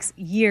that takes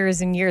years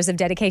and years of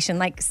dedication.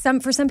 Like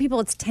for some people,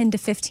 it's 10 to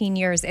 15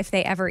 years if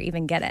they ever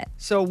even get it.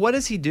 So what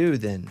does he do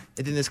then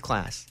in this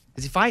class?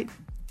 Does he fight?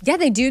 Yeah,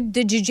 they do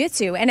the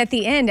jujitsu. And at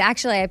the end,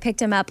 actually, I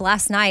picked him up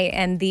last night,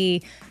 and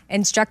the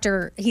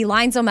instructor, he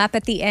lines them up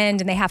at the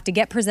end, and they have to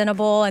get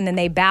presentable, and then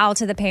they bow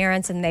to the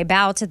parents, and they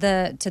bow to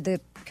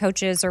the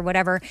coaches or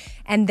whatever.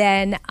 And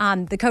then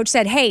the coach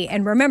said, hey,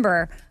 and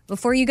remember,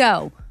 before you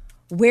go,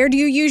 where do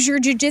you use your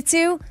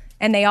jujitsu?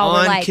 And they all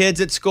were like, kids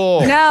at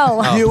school.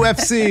 No.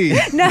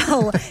 UFC.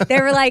 No.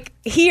 They were like,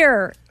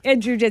 here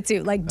in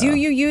jujitsu. Like, do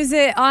you use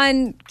it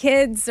on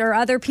kids or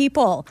other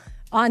people?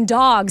 On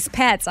dogs,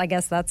 pets. I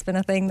guess that's been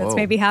a thing that's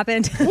maybe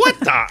happened. What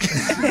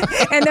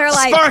the? And they're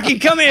like, Sparky,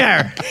 come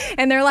here.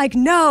 And they're like,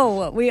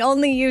 no, we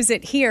only use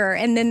it here.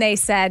 And then they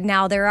said,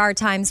 now there are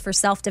times for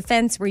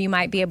self-defense where you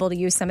might be able to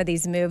use some of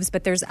these moves,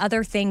 but there's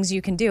other things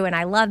you can do. And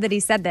I love that he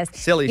said this.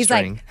 Silly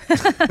string.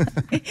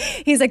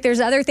 He's like, there's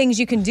other things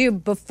you can do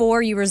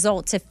before you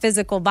resort to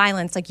physical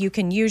violence. Like you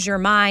can use your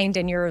mind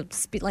and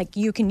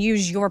you can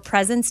use your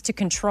presence to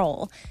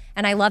control.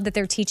 And I love that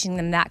they're teaching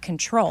them that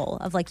control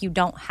of like, you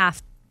don't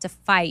have to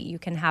fight, you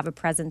can have a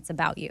presence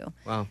about you.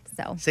 Wow.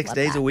 So 6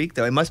 days a week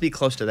though. It must be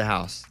close to the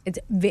house. It's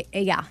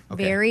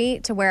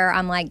very to where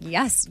I'm like,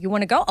 yes, you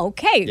want to go?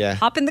 Okay,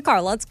 hop in the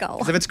car, let's go.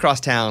 If it's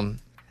cross town,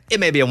 it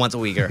may be a once a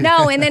weeker.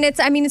 No, and then it's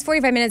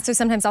 45 minutes, so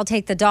sometimes I'll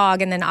take the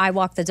dog and then I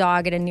walk the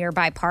dog at a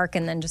nearby park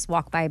and then just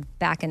walk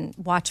back and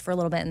watch for a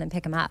little bit and then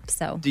pick him up.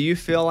 So do you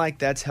feel like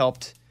that's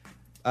helped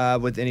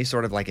with any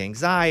sort of like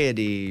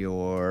anxiety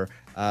or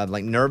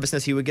like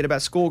nervousness he would get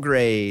about school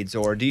grades,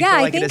 or do you feel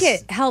like I think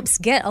it helps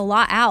get a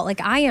lot out. Like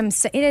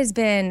it has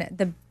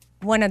been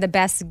one of the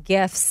best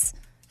gifts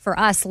for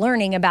us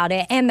learning about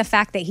it, and the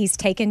fact that he's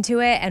taken to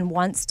it and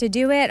wants to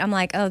do it. I'm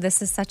like, oh,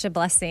 this is such a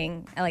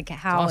blessing. Like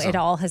how it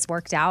all has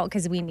worked out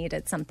because we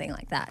needed something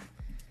like that.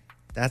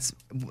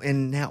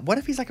 And now what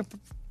if he's like a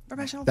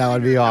professional? That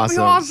would be awesome.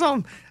 That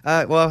would be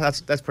awesome. Well,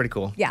 that's pretty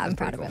cool. Yeah, I'm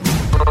proud of him.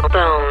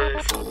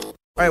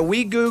 All right,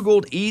 we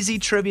Googled easy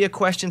trivia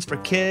questions for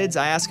kids.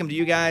 I asked them to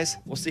you guys.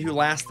 We'll see who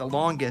lasts the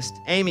longest.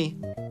 Amy,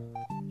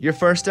 you're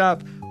first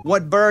up.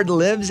 What bird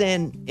lives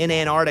in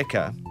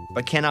Antarctica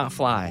but cannot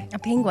fly? A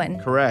penguin.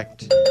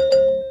 Correct.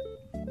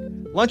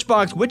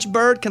 Lunchbox, which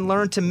bird can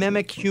learn to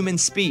mimic human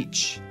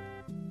speech?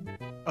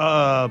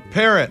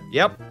 Parrot.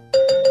 Yep.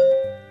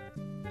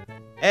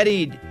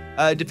 Eddie,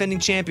 defending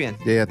champion.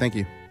 Yeah, thank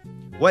you.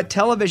 What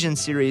television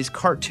series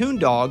cartoon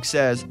dog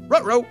says,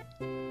 ruh-roh?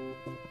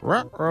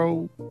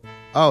 Ruh-roh.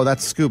 Oh,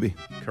 that's Scooby.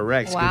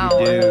 Correct, Wow.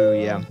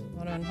 Scooby-Doo, yeah. That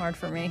would have been hard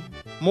for me.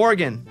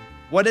 Morgan,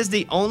 what is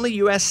the only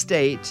U.S.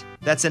 state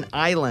that's an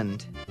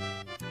island?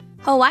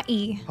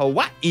 Hawaii.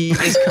 Hawaii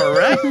is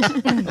correct.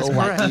 That's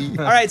correct.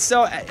 All right,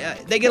 so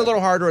they get a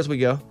little harder as we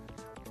go.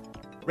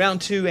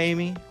 Round 2,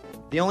 Amy.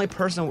 The only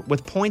person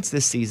with points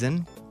this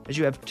season is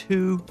you have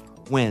 2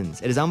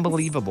 wins. It is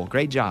unbelievable.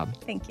 Great job.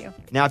 Thank you.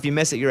 Now, if you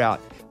miss it, you're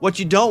out. What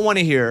you don't want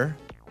to hear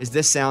is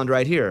this sound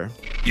right here.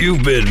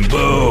 You've been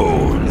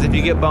boned. Because if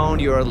you get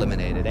boned, you're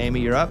eliminated.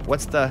 Amy, you're up.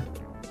 What's the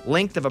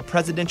length of a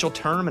presidential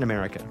term in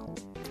America?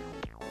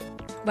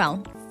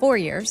 Well, 4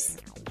 years.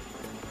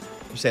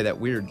 You say that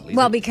weirdly.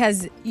 Well,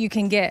 because you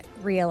can get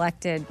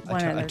reelected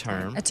one a other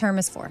term. time. A term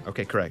is 4.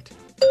 Okay, correct.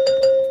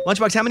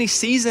 Lunchbox, how many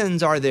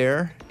seasons are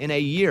there in a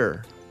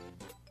year?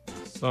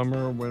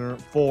 Summer, winter,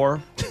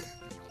 4.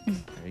 There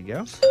you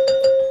go.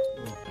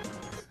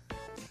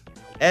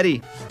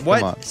 Eddie,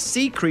 what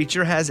sea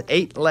creature has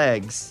 8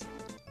 legs?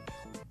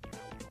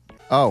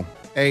 Oh,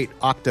 8.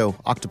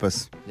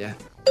 Octopus. Yeah.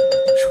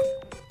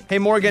 Hey,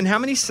 Morgan, how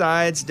many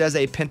sides does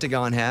a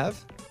pentagon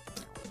have?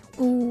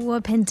 Ooh,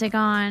 a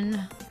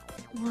pentagon.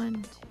 1,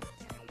 2,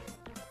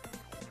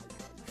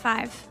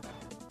 3, 4.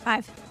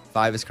 5.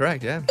 5 is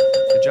correct, yeah.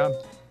 Good job.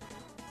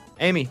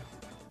 Amy,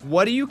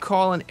 what do you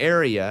call an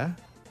area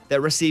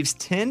that receives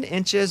 10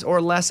 inches or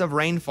less of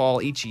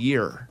rainfall each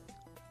year?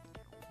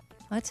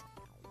 What?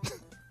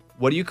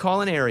 What do you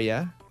call an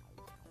area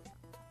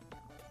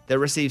that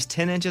receives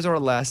 10 inches or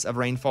less of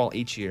rainfall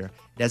each year?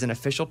 It has an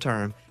official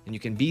term, and you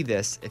can be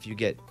this if you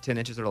get 10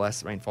 inches or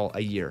less rainfall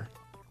a year.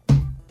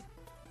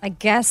 I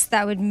guess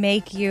that would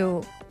make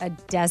you a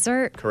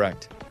desert.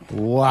 Correct.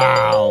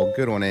 Wow.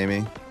 Good one,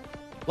 Amy.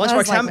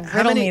 Lunchbox,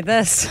 how many me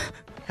this?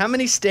 How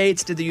many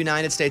states did the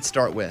United States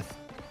start with?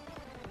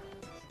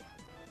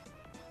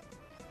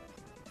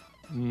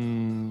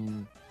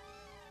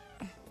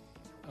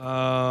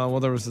 Well,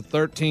 there was the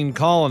 13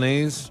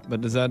 colonies,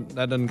 but that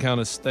doesn't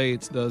count as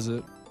states, does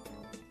it?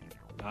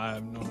 I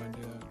have no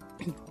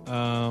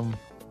idea.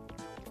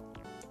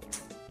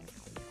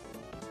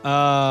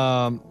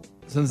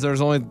 Since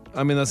there's only,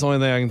 that's the only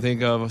thing I can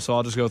think of, so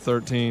I'll just go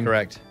 13.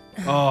 Correct.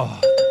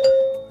 Oh.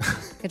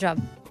 Good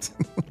job.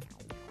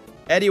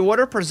 Eddie, what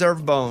are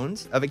preserved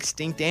bones of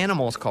extinct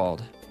animals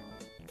called?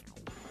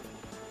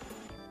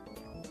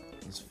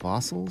 Those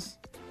fossils?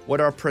 What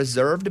are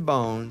preserved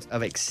bones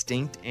of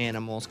extinct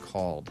animals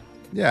called?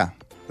 Yeah,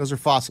 those are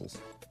fossils.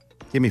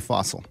 Give me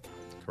fossil.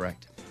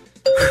 Correct.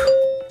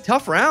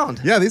 Tough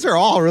round. Yeah, these are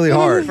all really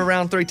hard. For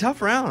round 3,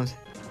 tough round.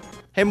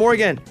 Hey,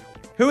 Morgan,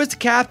 who is the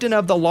captain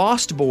of the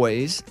Lost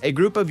Boys, a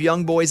group of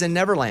young boys in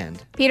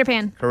Neverland? Peter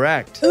Pan.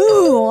 Correct.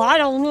 Ooh, I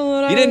don't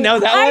know. What You didn't know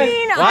that I one?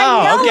 mean, Wow,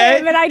 I know okay.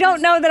 it, but I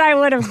don't know that I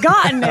would have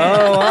gotten it.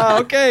 Oh, wow,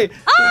 okay.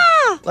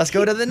 Let's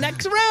go to the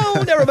next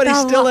round. Everybody's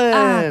still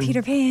in.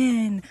 Peter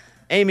Pan.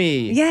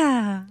 Amy.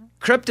 Yeah.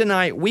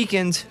 Kryptonite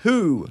weakens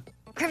who?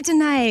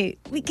 Kryptonite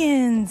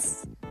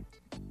weekends.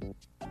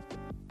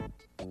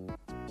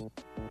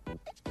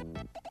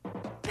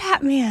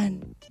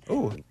 Batman.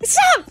 Ooh.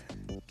 Stop.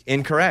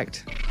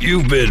 Incorrect.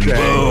 You've been Dang.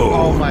 boned.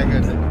 Oh my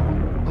goodness.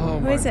 Oh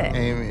Who my is it?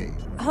 Amy.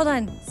 Hold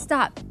on.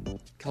 Stop.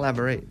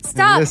 Collaborate.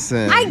 Stop.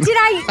 Listen.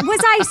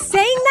 Was I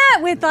saying that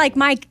with like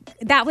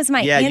that was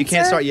my Yeah, answer? you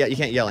can't start yet. You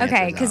can't yell Okay,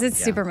 answers because out. it's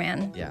Yeah.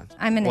 Superman. Yeah.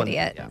 I'm an Well,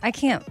 idiot. yeah. I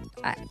can't.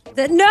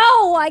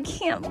 No, I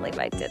can't believe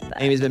I did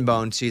that. Amy's been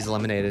boned. She's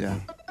eliminated.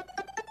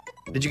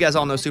 Did you guys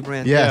all know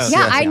Superman? Yes. Yeah,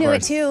 yes, I of knew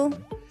it course. too.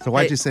 So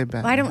why'd Hey, you say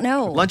Batman? I don't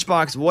know.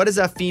 Lunchbox, what is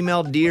a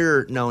female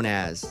deer known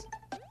as?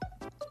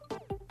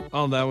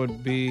 Oh, that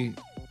would be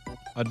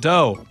a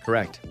doe.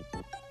 Correct.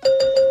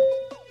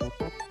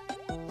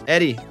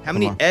 Eddie, how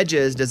many on.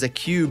 edges does a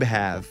cube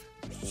have?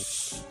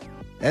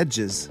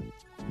 Edges,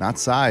 not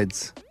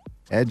sides.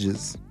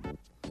 Edges.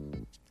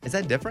 Is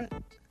that different?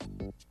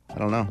 I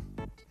don't know.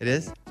 It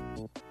is?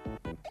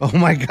 Oh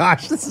my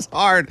gosh, this is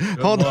hard.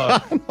 Hold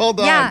luck. on. Hold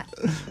on. Yeah.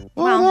 Hold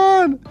Well,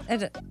 on.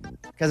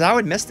 Because I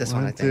would miss this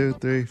one, I 1, think. 2,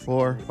 3,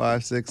 4,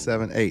 5, 6,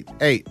 7, 8.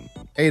 8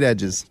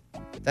 edges.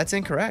 That's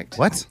incorrect.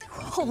 What?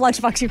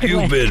 Lunchbox, you could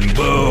You've win. been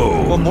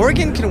boned. Well,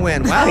 Morgan can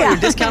win. Wow, Oh, yeah. you're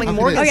discounting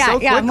Morgan Oh yeah, so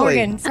quickly. yeah,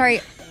 Morgan.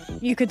 Sorry,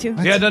 you could too.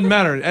 Yeah, it doesn't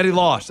matter. Eddie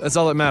lost. That's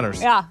all that matters.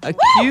 Yeah. A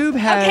cube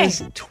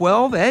has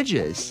 12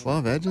 edges.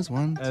 12 edges.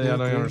 1, 2, I don't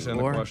 3, understand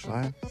the 4, question.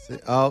 5,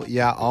 6. Oh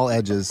yeah, all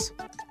edges.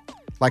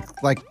 Like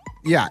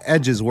yeah,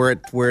 edges where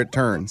it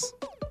turns.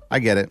 I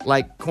get it.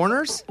 Like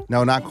corners?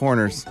 No, not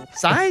corners.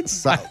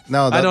 Sides?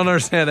 No, I don't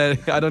understand, Eddie.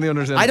 I don't even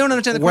understand. I don't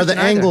understand the where question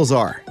the either. angles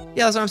are.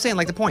 Yeah, that's what I'm saying,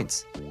 like the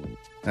points.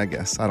 I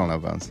guess I don't know,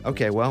 Bones.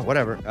 Okay, well,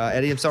 whatever.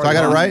 Eddie, I'm sorry. So I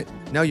got it Wrong. right?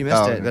 No, you missed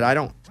Oh, it, okay. but I'd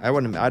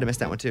have missed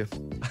that one too.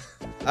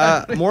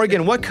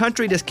 Morgan, what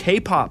country does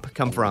K-pop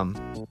come from?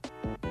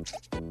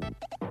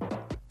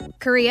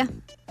 Korea.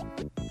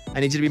 I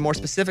need you to be more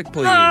specific,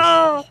 please.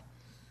 Oh.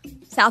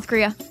 South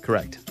Korea.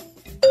 Correct.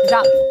 Good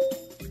job.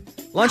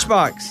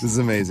 Lunchbox. This is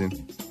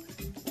amazing.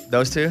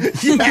 Those two?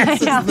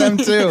 Yes, it's them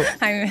too.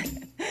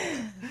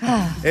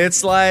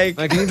 It's like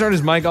Can you turn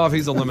his mic off?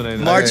 He's eliminated.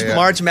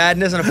 March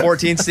Madness and a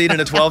 14th seed and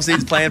a 12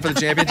 seed playing for the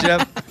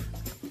championship.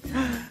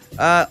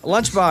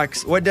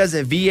 Lunchbox, what does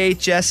a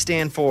VHS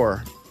stand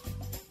for?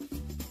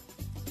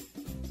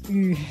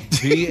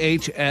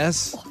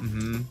 VHS?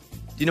 Mm-hmm. Do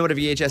you know what a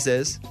VHS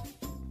is?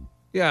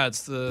 Yeah,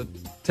 it's the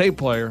tape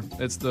player.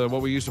 It's the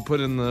what we used to put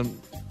in the.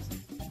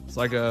 It's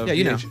like a. Yeah,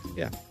 you know. VH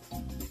Yeah.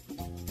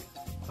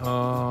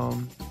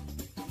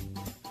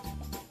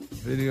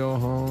 Video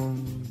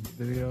home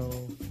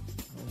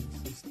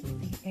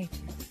system.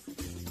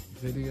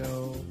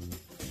 Video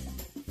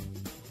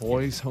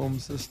voice home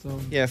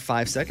system. You have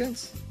 5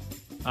 seconds.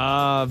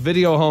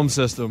 Video home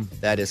system.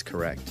 That is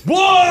correct. Wow!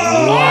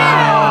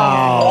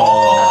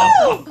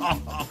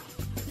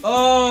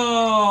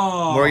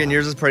 Oh! Morgan,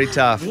 yours is pretty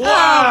tough.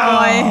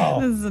 Wow.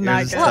 This is not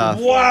Yours is good. tough.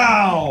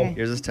 Wow!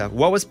 Yours is tough.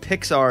 What was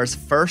Pixar's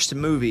first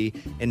movie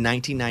in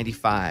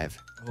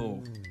 1995?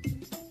 Oh.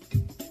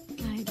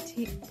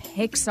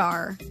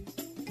 Pixar.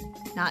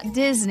 Not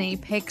Disney,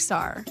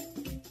 Pixar.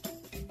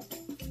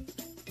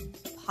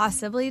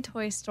 Possibly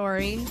Toy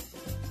Story.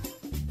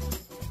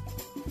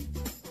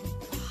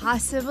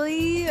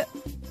 Possibly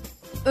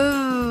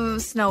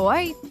Snow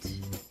White.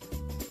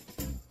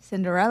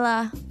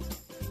 Cinderella.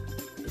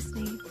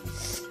 Disney.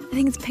 I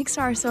think it's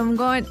Pixar, so I'm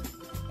going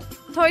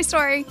Toy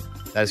Story.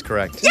 That is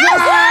correct.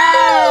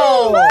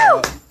 Woo!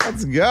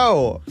 Let's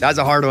go. That's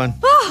a hard one.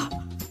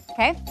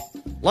 Okay.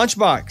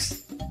 Lunchbox.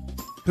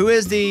 Who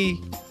is the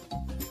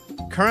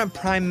current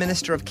Prime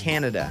Minister of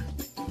Canada?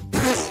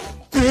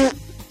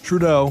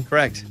 Trudeau.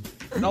 Correct.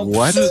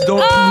 What? Don't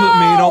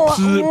me.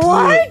 Don't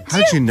what? How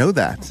did you know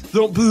that?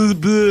 Don't.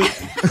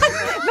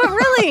 But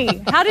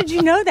really, how did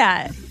you know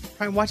that?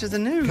 Probably watches the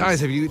news. Guys,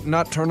 have you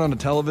not turned on the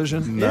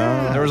television? No.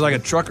 Yeah. There was like a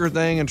trucker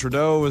thing, and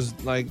Trudeau was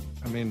like,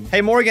 I mean.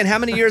 Hey, Morgan, how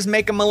many years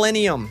make a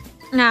millennium?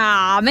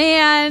 Nah,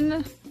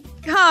 man.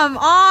 Come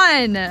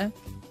on.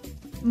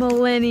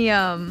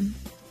 Millennium.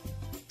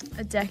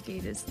 A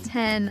decade is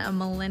 10. A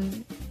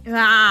millennium.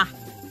 Ah.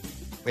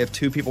 We have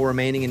 2 people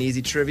remaining in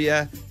easy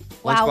trivia.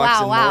 Wow, Lunchbox wow,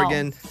 and wow.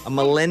 Morgan. A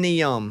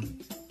millennium.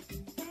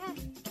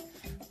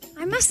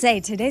 I must say,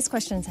 today's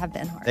questions have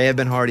been hard. They have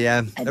been hard,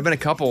 yeah. There have been a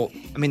couple.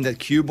 I mean, the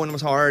Cube one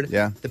was hard.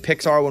 Yeah. The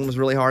Pixar one was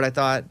really hard, I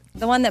thought.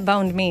 The one that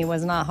boned me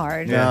was not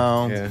hard.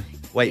 No. Yeah.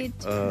 Wait.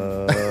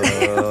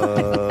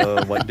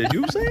 What did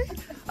you say?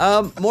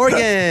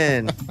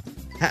 Morgan.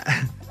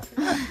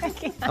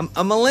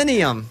 A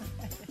millennium.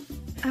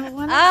 I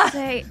want to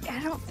say,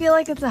 I don't feel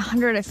like it's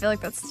 100. I feel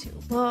like that's too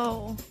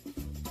low.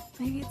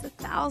 Maybe it's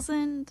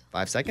 1,000.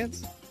 5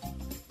 seconds.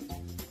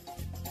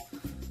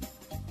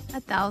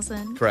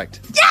 1,000. Correct.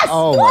 Yes!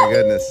 Oh my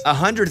goodness.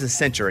 100 is a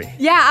century.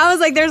 Yeah, I was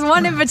like, there's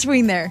one in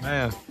between there.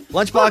 Man,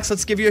 Lunchbox,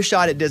 let's give you a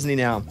shot at Disney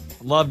now.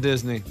 love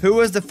Disney. Who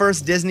was the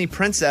first Disney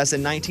princess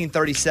in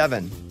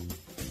 1937?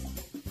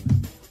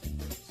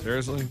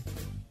 Seriously?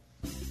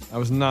 I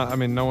was not. I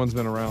mean, no one's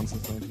been around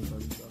since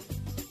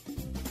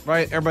 1937.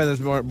 Right? Everybody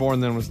that's born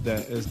then is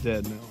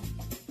dead now.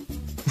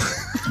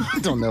 I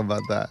don't know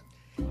about that.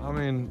 I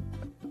mean,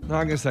 no,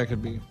 I guess that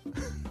could be.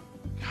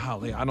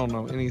 Golly, I don't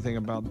know anything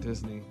about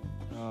Disney.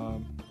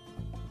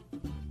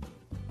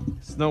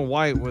 Snow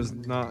White was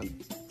not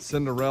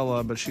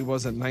Cinderella, but she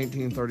wasn't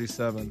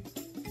 1937.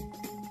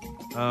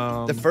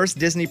 The first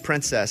Disney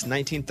princess,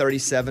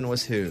 1937,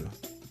 was who?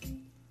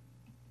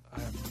 I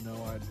have no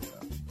idea.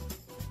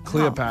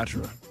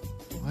 Cleopatra.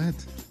 What?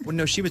 Well,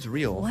 no, she was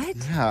real. What?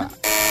 Yeah.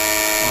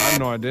 I have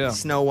no idea.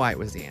 Snow White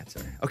was the answer.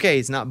 Okay,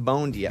 he's not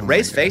boned yet.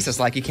 Ray's face is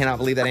like he cannot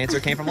believe that answer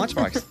came from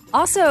Lunchbox.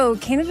 Also,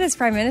 Canada's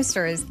prime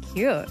minister is cute.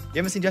 You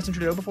haven't seen Justin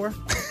Trudeau before?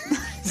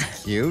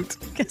 Cute.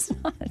 Guess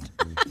not.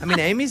 I mean,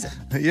 Amy's.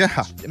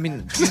 Yeah. I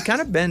mean, he's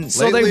kind of been.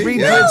 So lately. they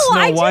redid No, Snow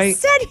I just White.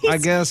 said he's- I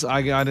guess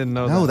I didn't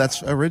know No, that.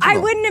 that's original. I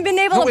wouldn't have been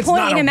able No, to it's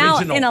point not him out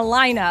original. in a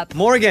lineup.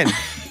 Morgan,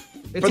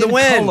 It's for the in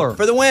win. color.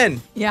 For the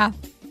win. Yeah.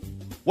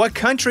 What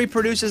country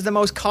produces the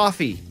most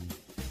coffee?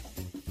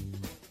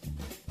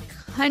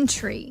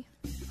 Country.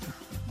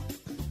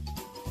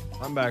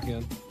 I'm back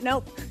in.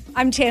 Nope.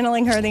 I'm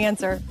channeling her the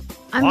answer.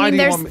 I Why mean, do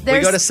you there's want me- We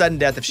there's, go to sudden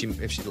death if she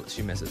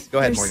misses. Go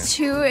ahead, Morgan. there's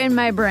two in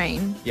my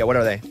brain, Yeah, what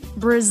are they?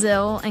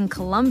 Brazil and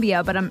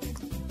Colombia, but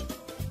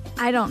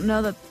I don't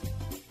know the.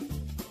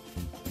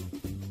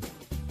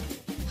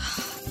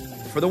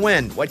 For the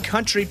win, what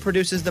country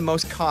produces the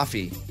most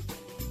coffee?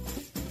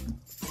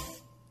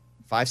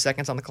 5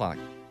 seconds on the clock.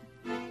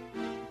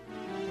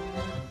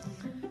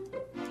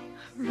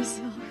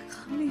 Brazil or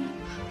Colombia.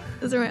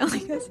 Those are my only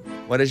guesses.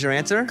 What is your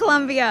answer?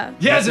 Colombia.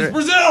 Yes, Answer- it's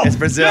Brazil. It's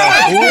Brazil.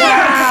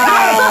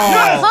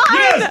 Yes!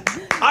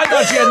 I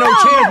thought she had no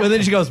chance, but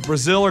then she goes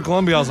Brazil or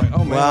Colombia. I was like, oh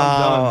man, I'm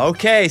Wow. done.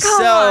 Okay,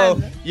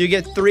 so you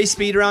get 3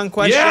 speed round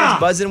questions. Yeah.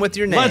 Buzz in with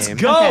your name. Let's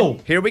go.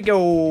 Okay, here we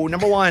go.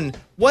 Number 1.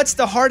 What's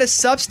the hardest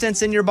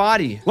substance in your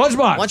body?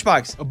 Lunchbox.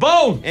 Lunchbox. A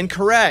bone.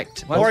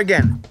 Incorrect. What?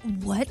 Morgan.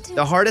 What?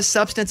 The hardest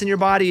substance in your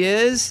body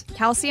is?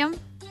 Calcium.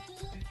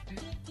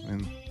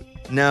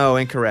 No,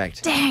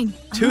 incorrect. Dang.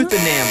 Tooth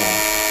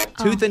enamel.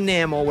 Tooth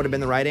enamel would have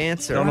been the right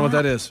answer. I don't know what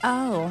that is.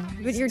 Oh,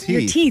 but your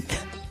Teeth.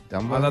 teeth. I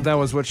thought that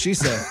was what she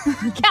said.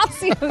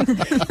 Calcium.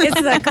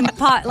 It's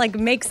the like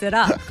makes it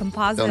up.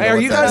 Composite. Hey, are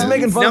you guys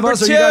making fun Number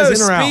of us? 2, Or are you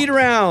guys in or out? speed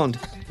round.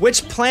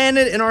 Which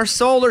planet in our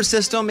solar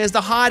system is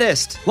the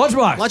hottest?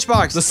 Lunchbox.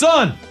 Lunchbox. The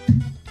sun.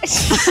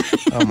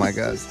 Oh my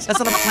gosh. That's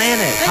not a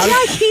planet. But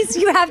yeah,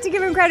 you have to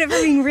give him credit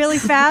for being really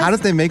fast. How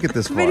did they make it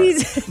this far? But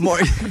he's More.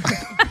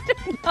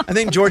 I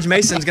think George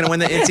Mason's going to win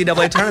the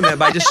NCAA tournament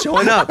by just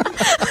showing up.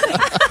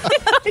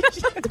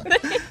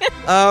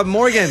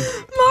 Morgan.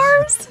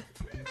 Mars.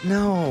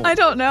 No. I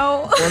don't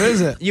know. What is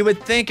it? You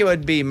would think it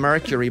would be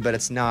Mercury, but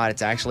it's not.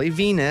 It's actually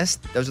Venus.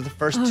 Those are the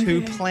first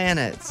 2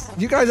 planets.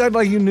 You guys act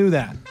like you knew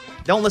that.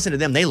 Don't listen to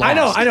them. They lost.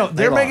 I know. They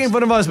They're lost. making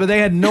fun of us, but they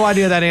had no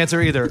idea that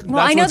answer either.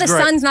 well, I know the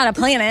sun's not a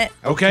planet.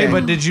 Okay,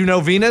 but did you know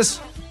Venus?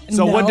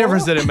 So what No.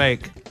 difference did it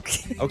make?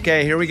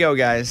 Okay, here we go,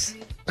 guys.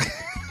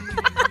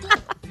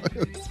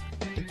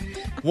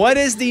 What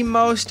is the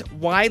most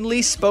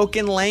widely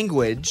spoken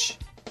language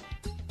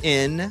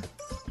in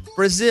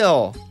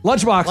Brazil?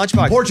 Lunchbox.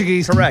 Lunchbox.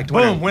 Portuguese. Correct.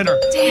 Boom. Winner.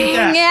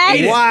 Dang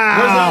Eat it. it.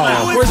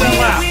 Wow. Where's that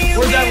laugh?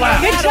 Where's that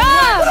laugh? Good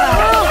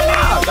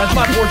job. That's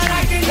my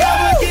Portuguese.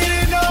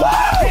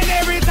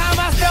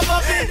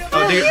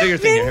 Oh, do your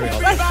thing here. Here we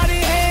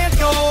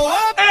go.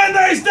 And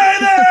they stay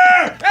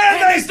there.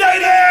 And they stay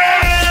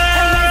there.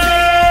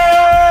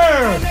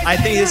 I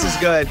think this is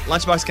good.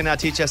 Lunchbox can now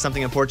teach us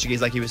something in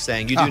Portuguese, like he was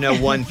saying. You do know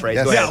one phrase.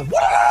 Yes. Go ahead.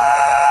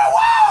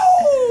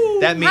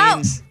 That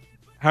means.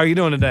 How are you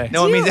doing today?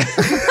 No, it means.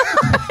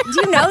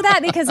 Do you know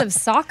that because of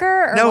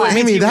soccer? Or No, what? it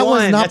means Amy, you that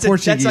was won. not That's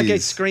like a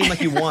Portuguese. scream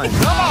like you won.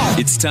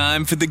 It's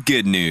time for the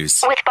good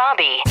news. With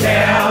Bobby.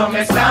 Tell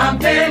me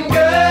something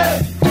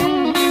good.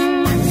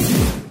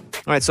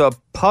 All right, so a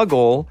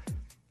puggle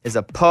is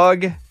a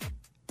pug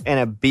and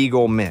a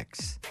beagle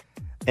mix.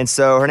 And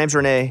so her name's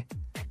Renee.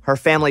 Her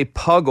family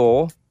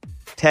puggle,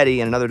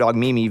 Teddy, and another dog,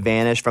 Mimi,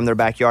 vanished from their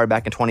backyard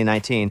back in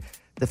 2019.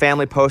 The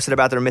family posted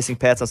about their missing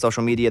pets on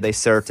social media. They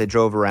searched, they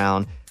drove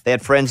around, they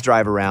had friends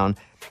drive around.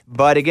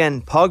 But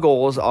again,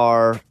 puggles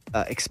are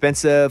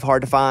expensive,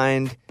 hard to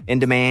find, in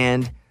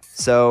demand.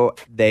 So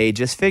they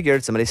just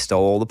figured somebody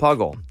stole the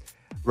puggle.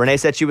 Renee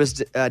said she was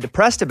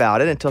depressed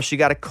about it until she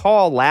got a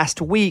call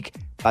last week.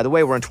 By the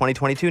way, we're in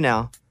 2022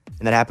 now,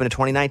 and that happened in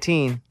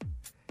 2019.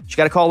 She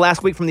got a call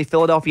last week from the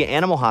Philadelphia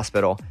Animal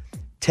Hospital.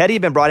 Teddy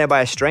had been brought in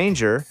by a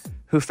stranger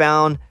who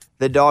found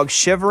the dog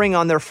shivering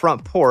on their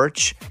front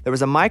porch. There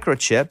was a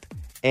microchip,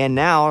 and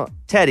now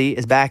Teddy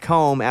is back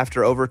home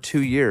after over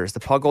 2 years. The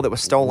puggle that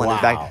was stolen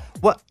is back.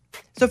 What?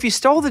 So if you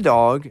stole the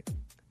dog,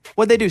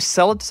 what'd they do?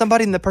 Sell it to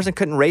somebody and the person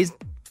couldn't raise?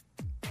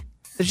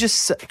 There's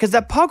just because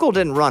that puggle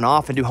didn't run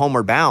off and do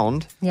Homeward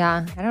Bound.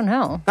 Yeah, I don't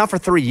know. Not for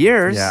 3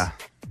 years. Yeah.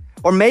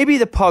 Or maybe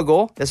the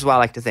puggle, this is what I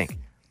like to think,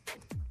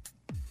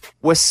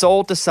 was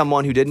sold to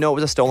someone who didn't know it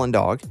was a stolen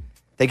dog.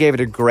 They gave it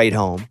a great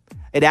home.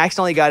 It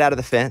accidentally got out of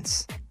the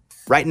fence,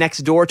 right next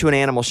door to an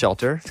animal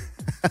shelter.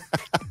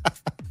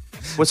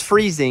 Was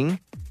freezing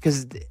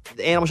because the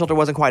animal shelter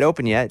wasn't quite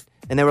open yet.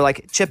 And they were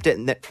like, chipped it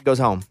and it goes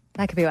home.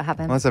 That could be what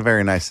happened. Well, that's a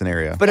very nice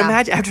scenario. But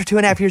imagine after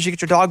 2.5 years, you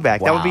get your dog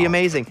back. That would be Wow.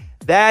 amazing.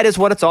 That is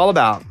what it's all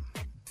about.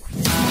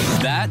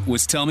 That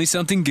was Tell Me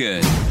Something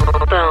Good.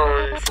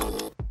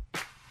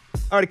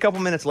 All right, a couple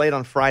minutes late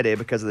on Friday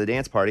because of the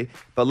dance party,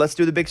 but let's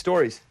do the big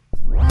stories.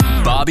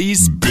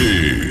 Bobby's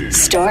Big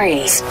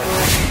Stories. All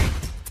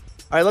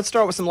right, let's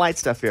start with some light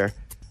stuff here.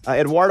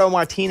 Eduardo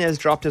Martinez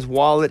dropped his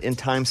wallet in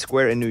Times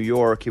Square in New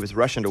York. He was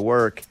rushing to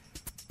work.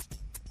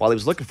 While he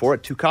was looking for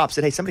it, 2 cops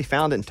said, hey, somebody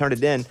found it and turned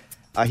it in.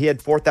 He had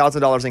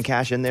 $4,000 in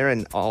cash in there,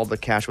 and all the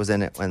cash was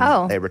in it when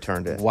they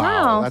returned it.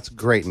 Wow, that's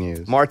great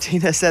news.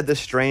 Martinez said the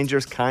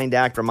stranger's kind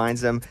act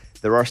reminds them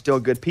there are still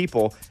good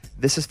people.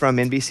 This is from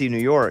NBC New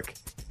York.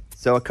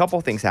 So a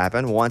couple things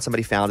happened. One,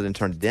 somebody found it and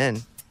turned it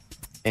in.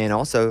 And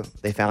also,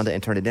 they found it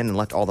and turned it in and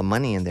left all the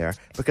money in there.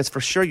 Because for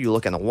sure, you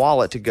look in the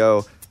wallet to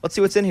go, let's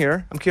see what's in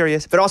here. I'm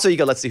curious. But also, you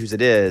go, let's see whose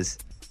it is.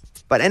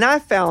 And I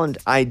found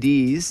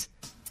IDs.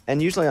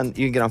 And usually, you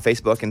can get on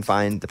Facebook and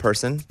find the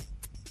person.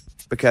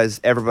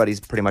 Because everybody's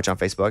pretty much on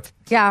Facebook.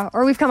 Yeah,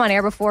 or we've come on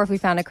air before if we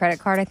found a credit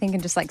card, I think,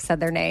 and just said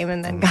their name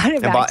and then got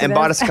it back to them. And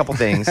bought us a couple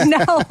things. No.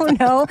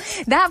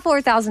 That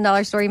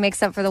 $4,000 story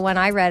makes up for the one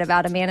I read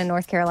about a man in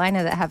North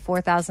Carolina that had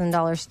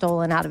 $4,000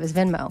 stolen out of his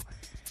Venmo.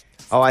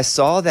 Oh, I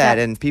saw that.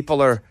 And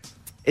people are...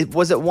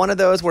 Was it one of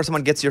those where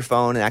someone gets your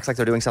phone and acts like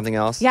they're doing something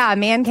else? Yeah, a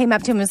man came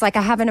up to him and was like,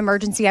 I have an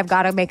emergency. I've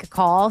got to make a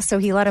call. So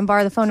he let him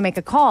borrow the phone to make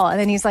a call. And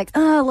then he's like,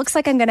 looks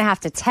like I'm going to have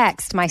to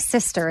text my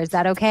sister. Is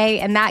that okay?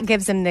 And that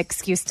gives him the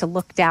excuse to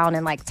look down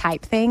and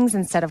type things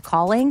instead of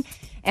calling.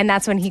 And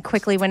that's when he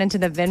quickly went into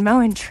the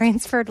Venmo and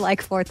transferred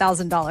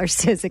 $4,000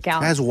 to his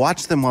account. Guys,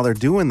 watch them while they're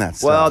doing that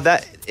stuff. Well,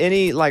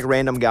 any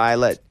random guy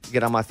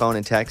get on my phone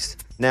and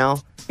text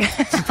now. You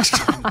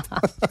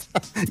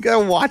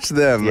gotta watch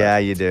them. Yeah,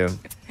 you do.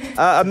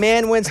 A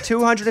man wins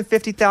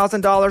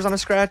 $250,000 on a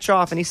scratch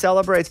off, and he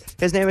celebrates.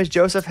 His name is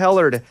Joseph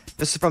Hellard.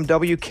 This is from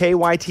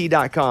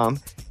WKYT.com.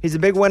 He's a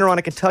big winner on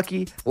a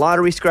Kentucky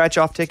lottery scratch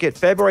off ticket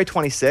February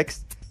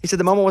 26th. He said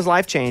the moment was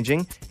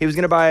life-changing. He was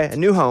going to buy a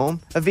new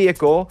home, a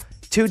vehicle.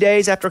 2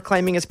 days after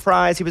claiming his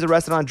prize, he was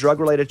arrested on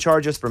drug-related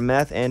charges for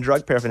meth and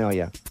drug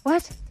paraphernalia.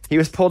 What? He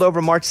was pulled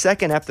over March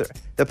 2nd after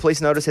the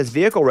police noticed his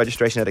vehicle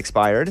registration had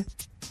expired.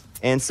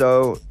 And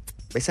so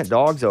they sent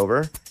dogs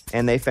over,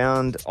 and they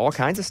found all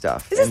kinds of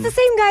stuff. Is this the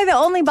same guy that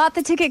only bought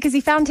the ticket because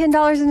he found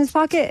 $10 in his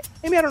pocket?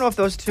 Maybe I don't know if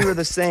those two are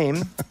the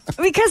same.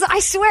 Because I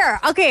swear,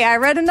 I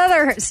read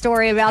another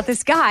story about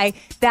this guy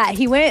that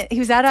he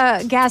was at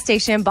a gas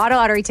station, bought a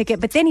lottery ticket,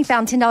 but then he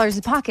found $10 in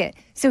his pocket.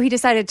 So he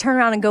decided to turn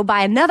around and go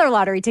buy another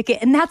lottery ticket,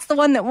 and that's the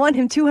one that won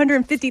him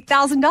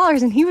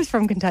 $250,000, and he was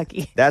from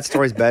Kentucky. That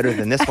story's better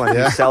than this one.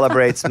 Who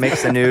celebrates,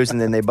 makes the news, and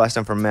then they bust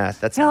him for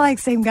meth. That's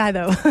Same guy,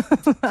 though.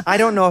 I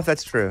don't know if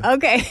that's true.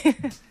 Okay.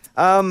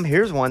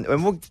 Here's one,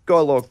 and we'll go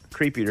a little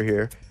creepier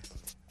here.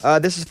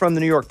 This is from the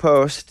New York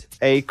Post.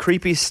 A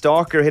creepy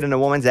stalker hid in a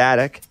woman's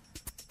attic,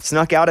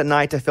 snuck out at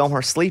night to film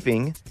her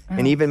sleeping,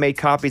 and even made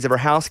copies of her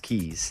house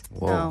keys.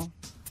 Whoa.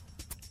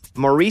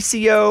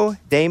 Mauricio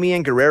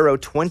Damian Guerrero,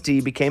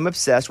 20, became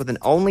obsessed with an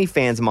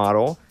OnlyFans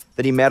model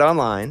that he met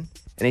online,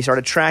 and he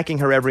started tracking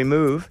her every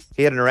move.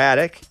 He hid in her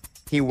attic.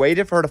 He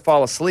waited for her to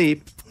fall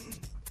asleep,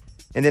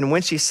 and then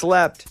when she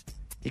slept,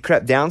 he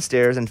crept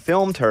downstairs and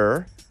filmed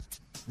her.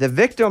 The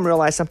victim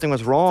realized something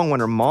was wrong when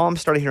her mom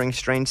started hearing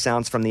strange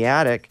sounds from the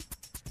attic.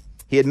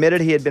 He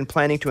admitted he had been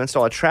planning to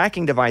install a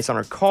tracking device on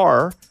her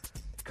car.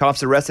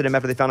 Cops arrested him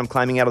after they found him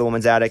climbing out of the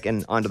woman's attic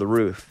and onto the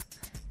roof.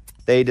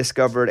 They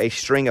discovered a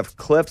string of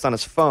clips on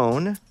his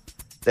phone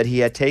that he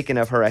had taken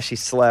of her as she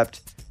slept,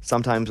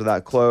 sometimes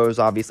without clothes,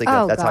 obviously,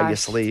 'cause that's how you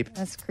sleep.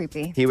 That's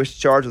creepy. He was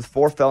charged with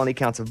 4 felony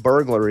counts of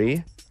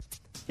burglary.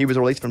 He was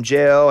released from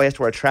jail. He has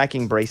to wear a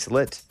tracking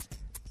bracelet.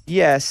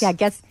 Yes. Yeah,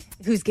 guess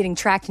who's getting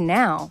tracked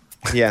now?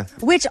 Yeah.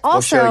 Which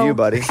also... We'll show you,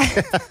 buddy.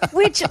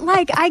 Which,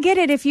 I get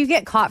it if you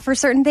get caught for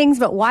certain things,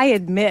 but why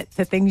admit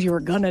the things you were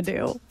going to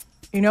do?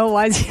 You know,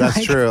 why is he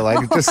That's true.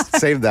 Just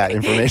save that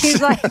information.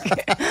 He's like,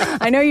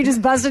 I know you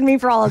just busted me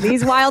for all of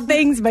these wild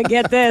things, but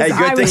get this. Hey,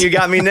 good thing you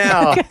got me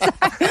now.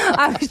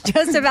 I was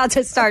just about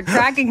to start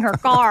tracking her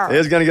car.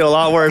 It's going to get a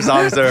lot worse,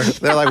 officer.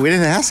 They're like, we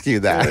didn't ask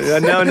you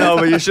that. No,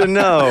 but you should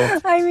know.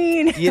 I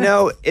mean. You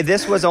know,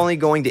 this was only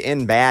going to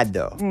end bad,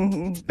 though.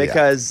 Mm-hmm.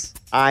 Because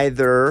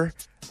either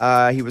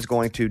he was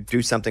going to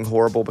do something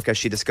horrible because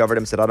she discovered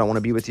him and said, I don't want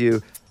to be with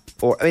you.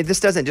 Or, this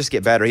doesn't just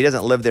get better. He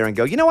doesn't live there and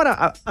go, you know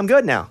what? I'm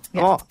good now.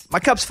 Yeah. My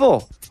cup's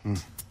full.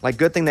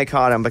 Good thing they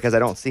caught him, because I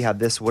don't see how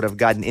this would have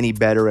gotten any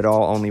better at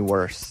all, only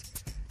worse.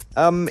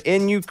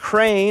 In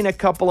Ukraine, a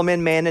couple of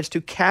men managed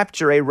to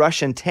capture a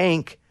Russian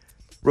tank.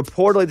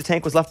 Reportedly, the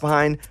tank was left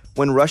behind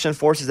when Russian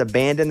forces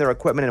abandoned their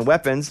equipment and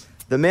weapons.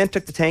 The men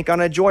took the tank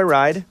on a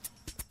joyride.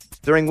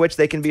 during which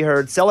they can be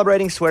heard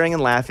celebrating, swearing,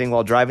 and laughing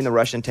while driving the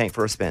Russian tank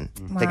for a spin.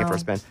 Take it for Wow. a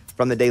spin.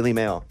 From the Daily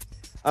Mail.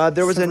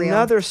 There was Surreal.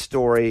 another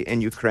story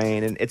in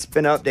Ukraine, and it's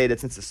been updated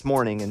since this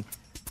morning. And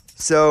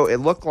so it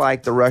looked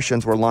like the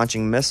Russians were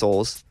launching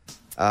missiles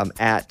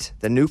at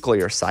the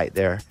nuclear site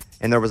there.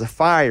 And there was a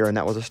fire, and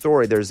that was a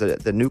story.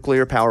 The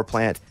nuclear power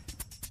plant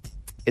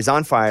is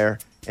on fire,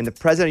 and the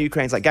president of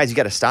Ukraine's like, guys, you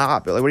got to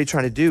stop. Like, what are you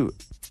trying to do?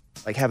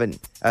 Like have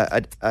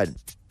a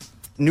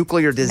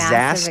nuclear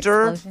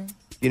disaster, explosion.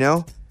 you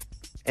know?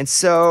 And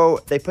so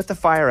they put the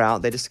fire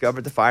out. They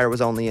discovered the fire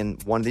was only in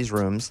one of these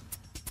rooms.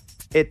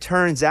 It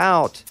turns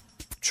out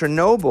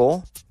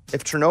Chernobyl,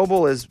 if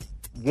Chernobyl is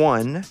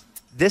 1,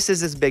 this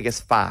is as big as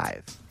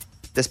 5,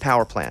 this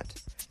power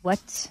plant.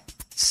 What?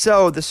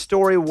 So the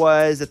story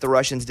was that the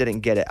Russians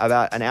didn't get it.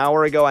 About an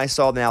hour ago, I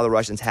saw now the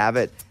Russians have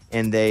it,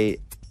 and they,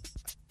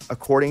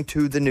 according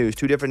to the news,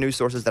 2 different news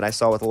sources that I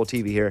saw with a little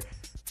TV here,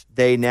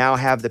 they now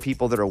have the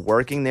people that are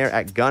working there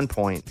at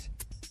gunpoint,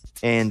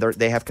 and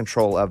they have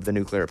control of the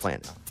nuclear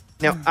plant.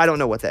 Now, I don't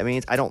know what that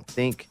means. I don't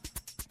think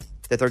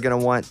that they're going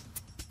to want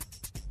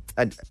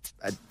a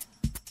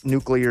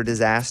nuclear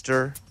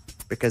disaster,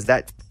 because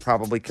that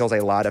probably kills a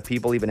lot of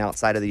people even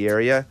outside of the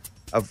area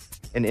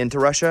and into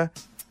Russia.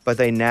 But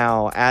they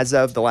now, as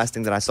of the last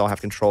thing that I saw,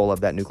 have control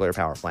of that nuclear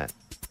power plant.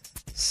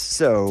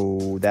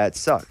 So that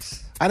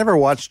sucks. I never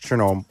watched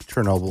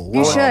Chernobyl.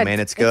 You should. Man,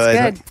 it's good.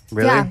 It's good.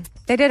 Really? Yeah,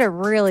 they did a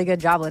really good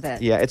job with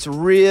it. Yeah, it's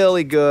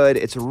really good.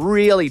 It's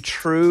really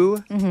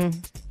true. Mm-hmm.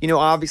 You know,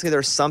 obviously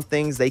there's some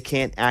things they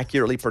can't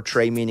accurately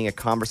portray, meaning a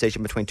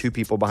conversation between 2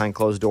 people behind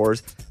closed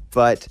doors.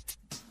 But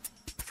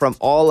from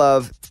all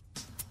of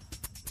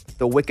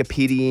the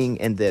Wikipediaing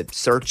and the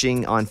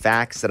searching on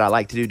facts that I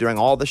like to do during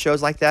all the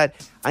shows like that,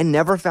 I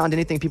never found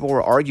anything people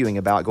were arguing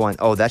about going,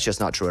 oh, that's just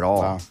not true at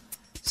all. Wow.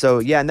 So,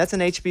 yeah, and that's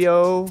an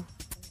HBO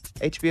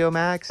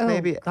Max,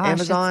 maybe, Gosh,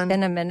 Amazon. It's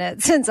been a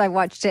minute since I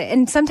watched it,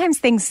 and sometimes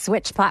things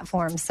switch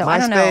platforms. So I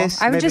don't know.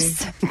 MySpace, I would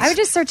maybe?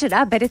 just search it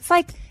up, but it's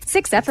like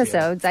 6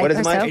 episodes. What is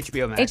or mine? so.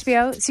 HBO Max.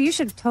 HBO. So you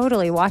should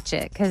totally watch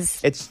it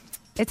because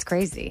it's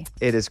crazy.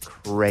 It is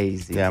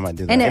crazy. Yeah, I might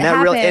do that. And it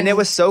that really, and happened- it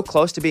was so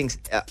close to being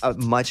a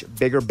much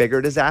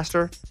bigger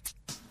disaster.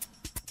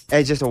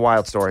 It's just a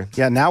wild story.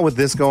 Yeah, now with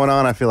this going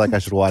on, I feel like I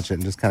should watch it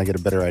and just kind of get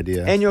a better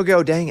idea. And you'll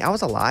go, dang, I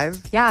was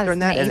alive Yeah, during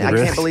that, in and the I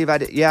 80s. can't believe I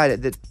did. Yeah,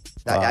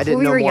 I didn't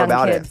we know were more young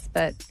about kids, it.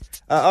 but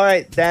All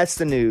right, that's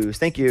the news.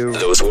 Thank you.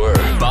 Those were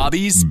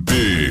Bobby's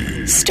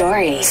Big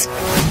Stories.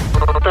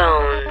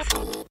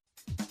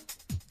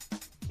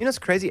 You know, it's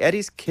crazy.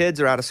 Eddie's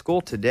kids are out of school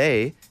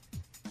today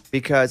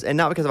and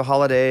not because of a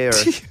holiday or,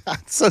 It's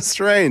so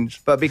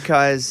strange. but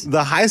because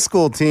The high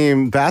school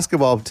team,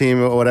 basketball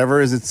team, or whatever,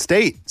 is at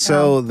state.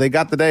 So they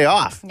got the day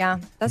off. yeah,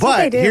 that's what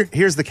they But do.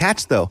 here's the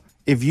catch, though.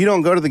 If you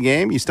don't go to the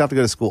game, you still have to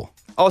go to school.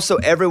 also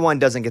everyone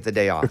doesn't get the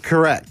day off.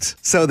 Correct.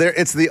 So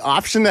it's the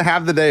option to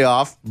have the day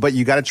off, but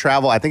you got to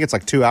travel. I think it's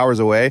like 2 hours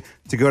away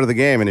to go to the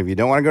game. And if you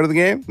don't want to go to the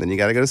game, then you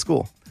got to go to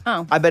school.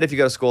 Oh, I bet if you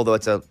go to school, though,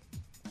 it's a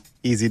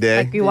Easy day.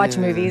 like you watch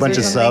movies. Bunch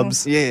or of something.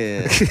 subs.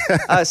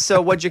 yeah.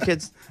 So what'd your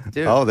kids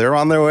do? Oh, they're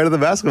on their way to the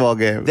basketball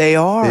game. They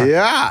are.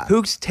 Yeah.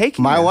 Who's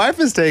taking My them? wife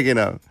is taking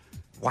them.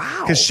 Wow.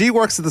 Because she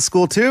works at the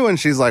school too, and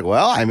she's like,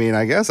 well, I mean,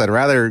 I guess I'd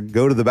rather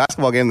go to the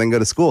basketball game than go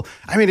to school.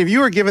 I mean, if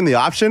you were given the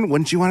option,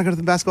 wouldn't you want to go to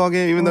the basketball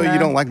game even though you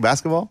don't like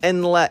basketball?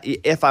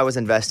 If I was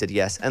invested,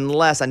 yes.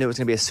 Unless I knew it was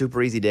going to be a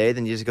super easy day,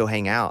 then you just go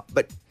hang out.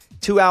 But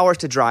 2 hours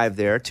to drive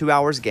there, 2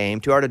 hours game,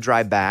 2 hours to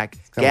drive back,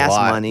 kinda gas a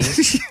lot. money.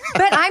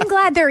 But I'm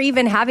glad they're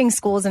even having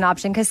school as an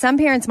option because some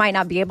parents might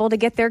not be able to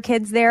get their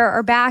kids there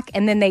or back,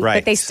 and then Right.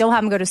 but they still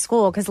have them go to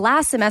school. Because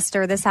last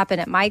semester this happened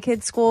at my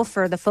kid's school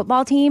for the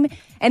football team,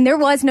 and there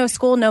was no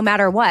school no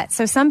matter what.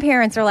 So some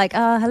parents are like,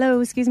 hello,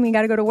 excuse me,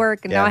 got to go to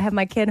work, and now Yeah. I have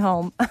my kid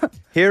home.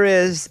 Here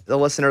is the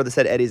listener that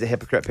said Eddie's a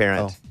hypocrite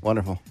parent. Oh,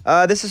 wonderful.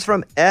 This is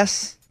from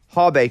S.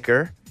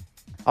 Hawbaker.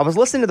 I was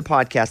listening to the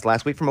podcast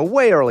last week from a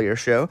way earlier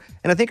show,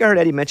 and I think I heard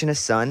Eddie mention his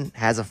son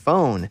has a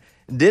phone.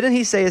 Didn't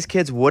he say his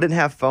kids wouldn't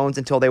have phones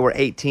until they were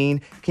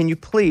 18? Can you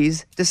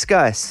please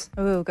discuss?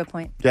 Ooh, good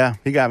point. Yeah,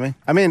 he got me.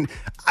 I mean,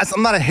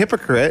 I'm not a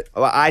hypocrite.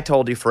 Well, I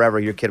told you forever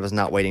your kid was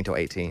not waiting till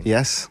 18.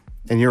 Yes,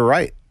 and you're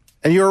right.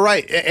 And you're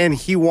right. And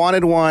he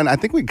wanted one. I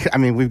think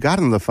we've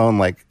gotten the phone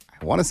like,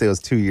 I want to say it was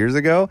 2 years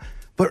ago.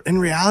 But in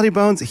reality,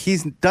 Bones, he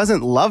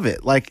doesn't love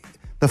it. Like,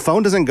 the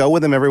phone doesn't go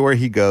with him everywhere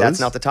he goes. That's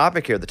not the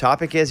topic here. The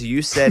topic is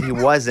you said he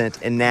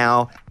wasn't, and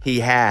now he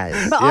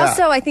has. But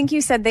also, I think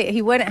you said that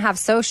he wouldn't have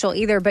social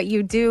either, but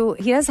he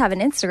does have an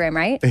Instagram,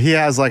 right? He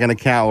has like an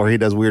account where he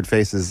does weird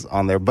faces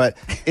on there, but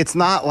it's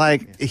not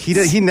like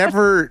he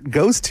never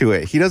goes to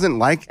it. He doesn't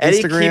like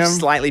Eddie Instagram. keeps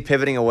slightly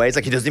pivoting away. It's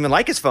like he doesn't even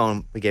like his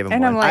phone. We gave him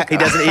And one. I'm like, He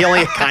doesn't. He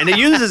only kind of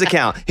uses his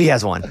account. He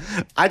has one.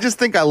 I just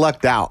think I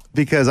lucked out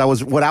because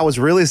what I was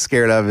really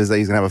scared of is that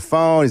he's gonna have a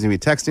phone. He's gonna be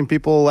texting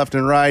people left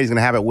and right. He's gonna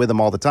have it with him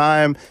all the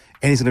time,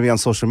 and he's gonna be on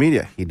social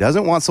media. He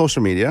doesn't want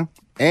social media,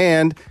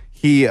 and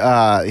he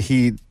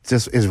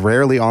just is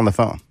rarely on the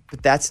phone.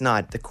 But that's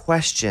not the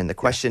question. The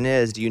question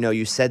is, do you know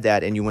you said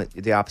that and you went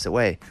the opposite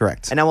way?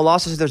 Correct. And I will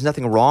also say there's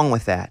nothing wrong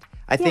with that.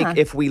 I think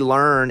if we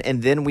learn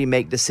and then we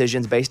make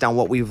decisions based on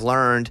what we've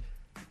learned,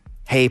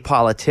 hey,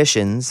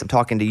 politicians, I'm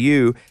talking to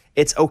you,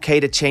 it's okay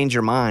to change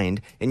your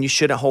mind, and you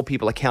shouldn't hold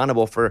people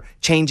accountable for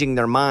changing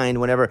their mind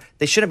whenever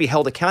they shouldn't be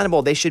held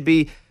accountable. They should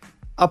be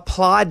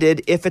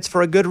applauded if it's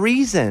for a good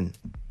reason.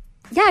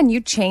 Yeah, and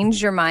you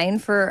changed your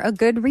mind for a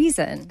good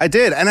reason. I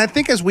did. And I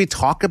think as we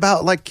talk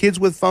about like kids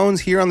with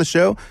phones here on the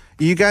show,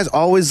 you guys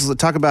always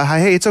talk about how,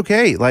 hey, it's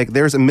okay. Like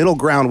there's a middle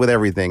ground with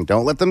everything.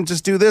 Don't let them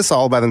just do this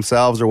all by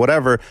themselves or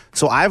whatever.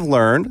 So I've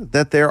learned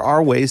that there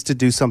are ways to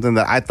do something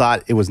that I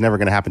thought it was never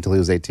going to happen until he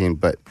was 18,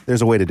 but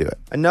there's a way to do it.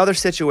 Another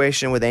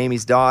situation with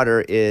Amy's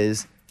daughter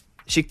is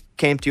she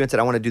came to you and said,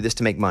 I want to do this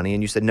to make money.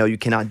 And you said, no, you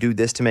cannot do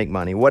this to make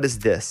money. What is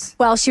this?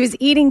 Well, she was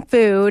eating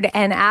food,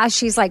 and as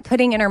she's like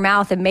putting in her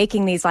mouth and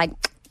making these like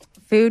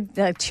food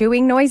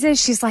chewing noises,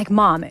 she's like,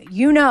 Mom,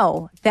 you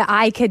know that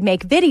I could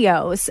make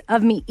videos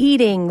of me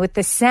eating with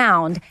the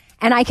sound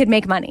and I could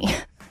make money.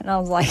 And I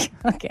was like,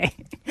 okay.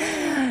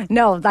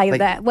 No, like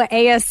that. What,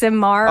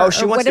 ASMR? Oh,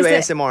 she wants to do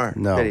ASMR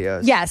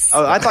videos. Yes.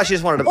 Oh, I thought she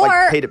just wanted to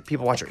like pay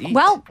people watch her eat.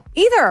 Well,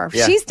 either.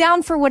 Yeah. She's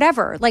down for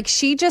whatever. Like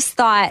she just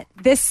thought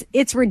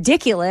it's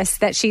ridiculous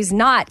that she's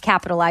not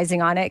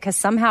capitalizing on it because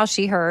somehow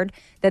she heard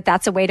that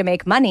that's a way to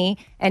make money.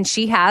 And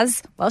she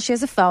has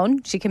a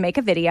phone. She can make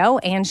a video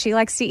and she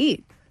likes to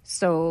eat.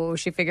 So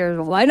she figures,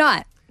 why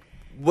not?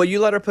 Will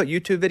you let her put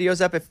YouTube videos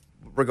up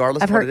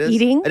regardless Of of what her it is?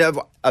 eating?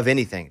 Of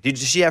anything.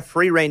 Does she have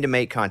free reign to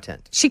make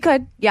content? She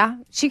could, yeah.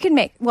 She could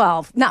make,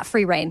 well, not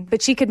free reign,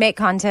 but she could make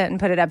content and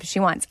put it up if she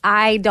wants.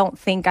 I don't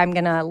think I'm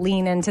going to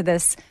lean into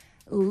this,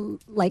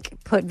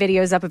 like, put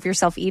videos up of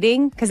yourself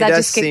eating, because that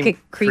just get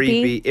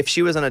creepy. If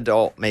she was an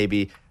adult,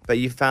 maybe, but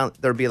you found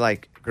there'd be,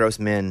 like, gross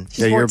men.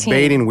 Yeah, you're 14.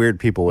 baiting weird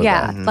people with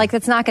that. Yeah, like,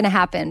 that's not going to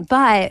happen.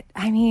 But,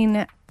 I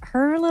mean,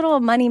 her little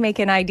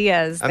money-making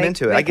ideas. I'm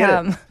into it. I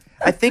get it.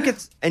 I think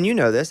it's, and you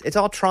know this, it's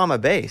all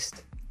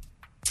trauma-based.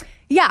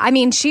 Yeah, I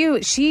mean,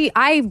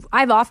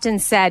 I've often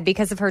said,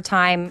 because of her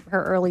time,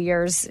 her early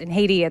years in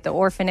Haiti at the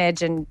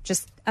orphanage and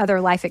just other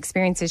life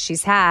experiences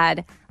she's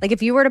had, like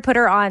if you were to put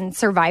her on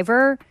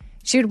Survivor,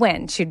 she would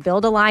win. She'd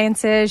build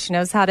alliances. She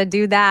knows how to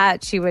do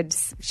that. She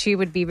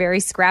would be very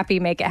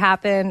scrappy, make it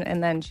happen,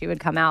 and then she would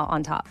come out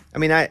on top. I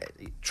mean,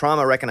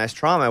 recognized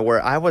trauma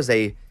where I was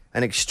an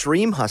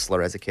extreme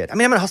hustler as a kid. I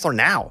mean, I'm a hustler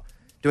now,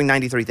 doing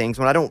 93 things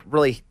when I don't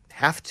really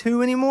have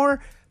to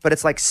anymore, but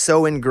it's like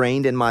so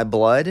ingrained in my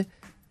blood.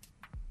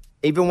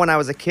 Even when I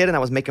was a kid and I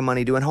was making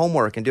money doing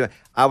homework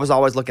I was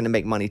always looking to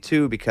make money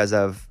too because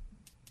of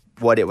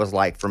what it was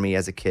like for me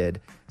as a kid.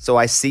 So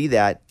I see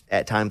that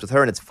at times with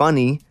her, and it's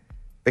funny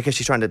because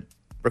she's trying to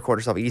record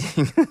herself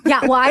eating. Yeah,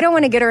 well, I don't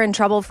want to get her in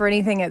trouble for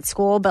anything at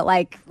school, but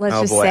like, let's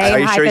just boy. say, Are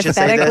you sure you should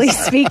say hypothetically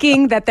this?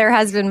 speaking, that there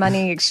has been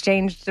money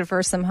exchanged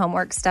for some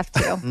homework stuff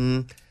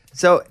too.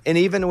 So, and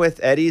even with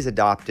Eddie's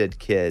adopted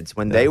kids,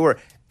 when they were,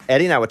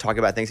 Eddie and I would talk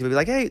about things. He'd be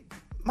like, hey,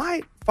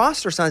 my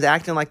foster son's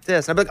acting like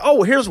this. And I'd be like,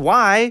 oh, here's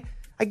why.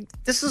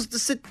 This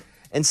is.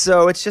 And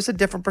so it's just a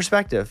different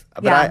perspective.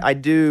 But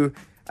Yeah.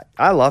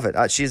 I love it.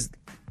 She's,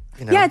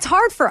 Yeah, it's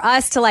hard for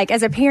us to, like,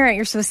 as a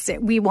parent,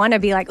 we want to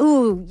be like,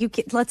 ooh,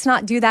 let's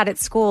not do that at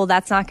school.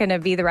 That's not going to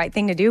be the right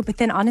thing to do. But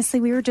then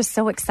honestly, we were just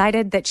so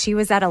excited that she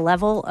was at a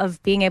level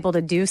of being able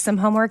to do some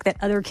homework that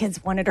other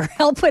kids wanted her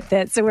help with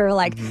it. So we were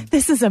like,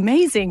 this is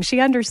amazing. She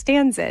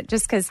understands it.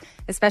 Just because,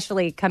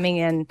 especially coming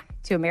in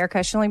to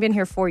America, she's only been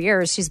here 4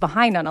 years. She's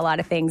behind on a lot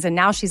of things. And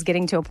now she's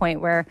getting to a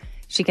point where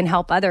she can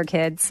help other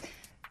kids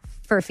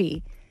for a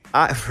fee.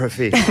 For a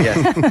fee,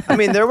 yes. I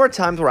mean, there were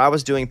times where I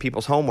was doing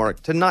people's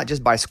homework to not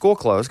just buy school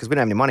clothes because we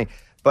didn't have any money,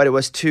 but it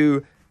was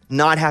to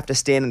not have to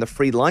stand in the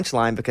free lunch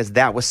line because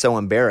that was so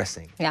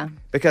embarrassing. Yeah.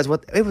 Because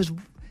it was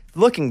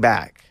looking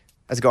back,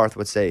 as Garth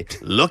would say,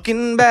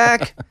 looking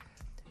back,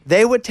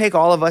 they would take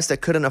all of us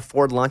that couldn't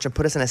afford lunch and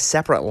put us in a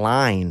separate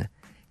line.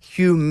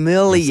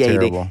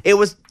 Humiliating. terrible. It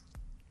was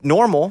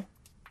normal.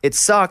 It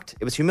sucked.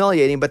 It was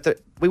humiliating,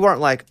 but we weren't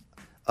like,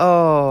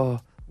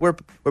 oh, we're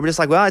just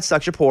like, well, it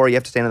sucks. You're poor. You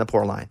have to stand in the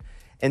poor line.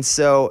 And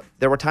so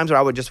there were times where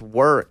I would just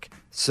work.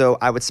 So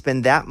I would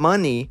spend that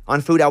money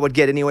on food I would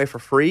get anyway for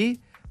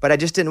free, but I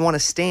just didn't want to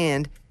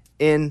stand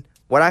in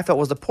what I felt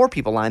was the poor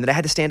people line that I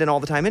had to stand in all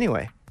the time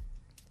anyway.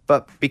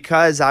 But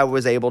because I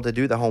was able to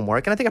do the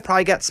homework, and I think I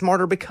probably got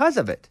smarter because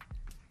of it.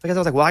 Because I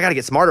was like, well, I got to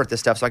get smarter at this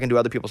stuff so I can do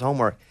other people's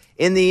homework.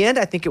 In the end,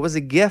 I think it was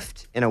a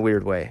gift in a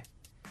weird way.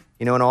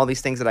 And all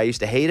these things that I used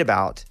to hate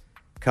about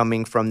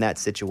coming from that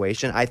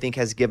situation, I think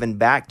has given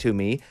back to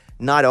me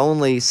not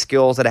only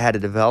skills that I had to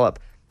develop,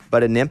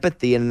 but an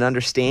empathy and an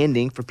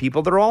understanding for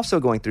people that are also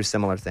going through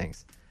similar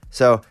things.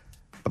 So,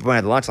 but when I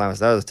had the lunch line,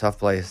 that was a tough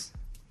place.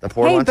 The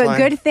poor lunch line.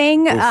 Good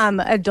thing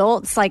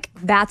adults, like,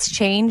 that's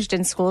changed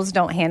and schools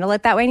don't handle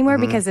it that way anymore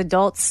because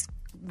adults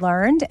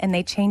learned and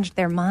they changed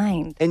their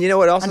mind. And you know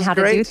what else on is how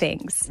great? to do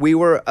things. We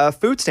were a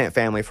food stamp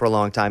family for a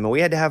long time, and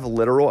we had to have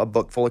a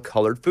book full of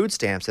colored food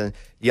stamps. And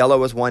yellow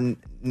was one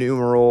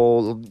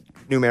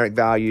numeric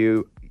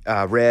value,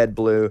 red,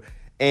 blue.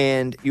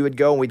 And you would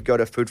go, and we'd go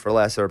to Food for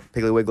Less or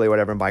Piggly Wiggly or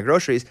whatever and buy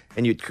groceries,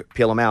 and you'd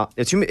peel them out.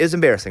 It's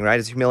embarrassing, right?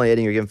 It's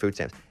humiliating. You're giving food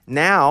stamps.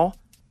 Now,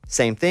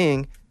 same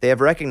thing. They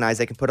have recognized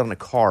they can put it on a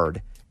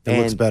card. It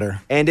looks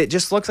better. And it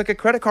just looks like a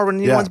credit card when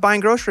anyone's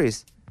buying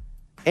groceries.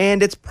 And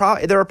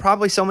there are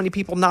probably so many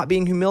people not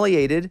being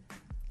humiliated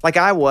like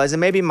I was. And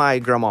maybe my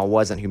grandma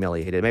wasn't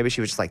humiliated. Maybe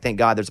she was just like, thank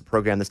God there's a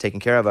program that's taking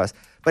care of us.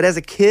 But as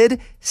a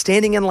kid,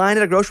 standing in line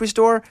at a grocery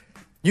store,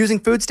 using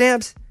food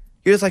stamps,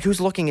 you're just like,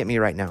 who's looking at me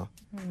right now?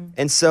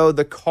 And so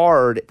the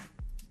card,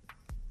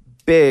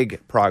 big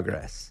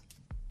progress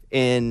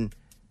in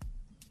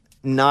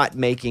not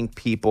making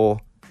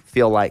people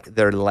feel like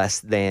they're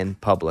less than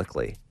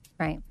publicly.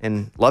 Right.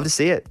 And love to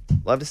see it.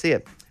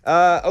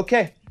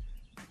 Okay.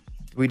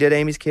 We did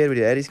Amy's kid. We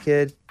did Eddie's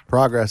kid.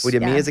 Progress. We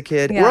did me as a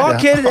kid. Yeah. We're all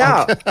kidded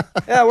out.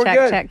 Yeah, we're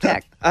good.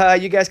 Check.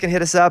 You guys can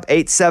hit us up,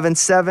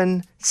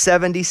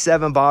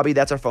 877-77-BOBBY.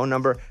 That's our phone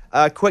number.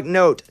 Quick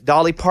note,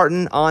 Dolly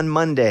Parton on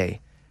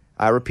Monday.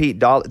 I repeat,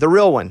 the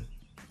real one.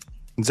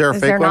 Is there a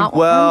fake one?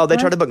 Well, they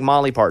tried to book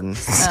Molly Parton.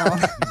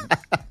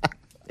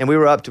 And we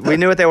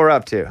knew what they were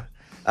up to.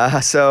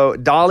 So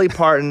Dolly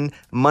Parton,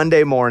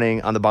 Monday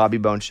morning on the Bobby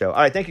Bones Show.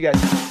 All right, thank you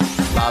guys.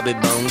 Bobby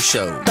Bones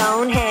Show.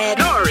 Bonehead.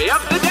 Story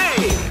of the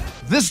day.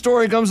 This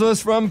story comes to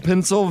us from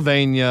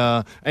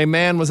Pennsylvania. A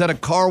man was at a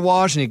car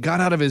wash and he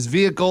got out of his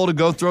vehicle to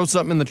go throw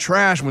something in the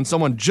trash when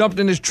someone jumped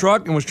in his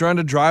truck and was trying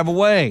to drive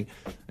away.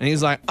 And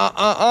he's like,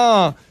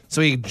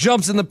 So he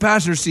jumps in the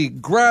passenger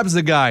seat, grabs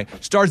the guy,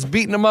 starts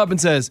beating him up and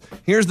says,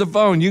 here's the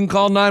phone. You can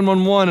call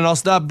 911 and I'll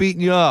stop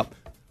beating you up.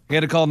 He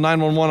had to call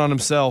 911 on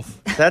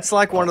himself. That's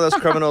like one of those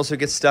criminals who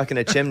gets stuck in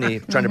a chimney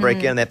trying to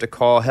break in. They have to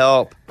call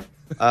help.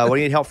 What do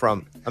you need help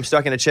from? I'm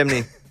stuck in a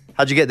chimney.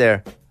 How'd you get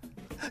there?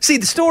 See,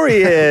 the story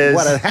is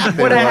What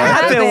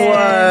happened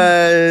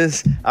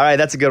was. All right,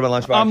 that's a good one,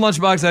 Lunchbox. I'm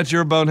Lunchbox. That's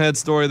your Bonehead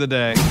story of the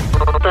day.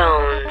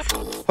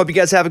 Hope you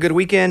guys have a good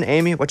weekend.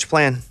 Amy, what's your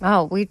plan?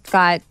 Oh, we've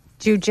got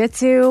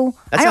jujitsu.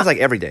 That sounds like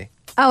every day.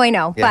 Oh, I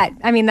know. Yeah. But,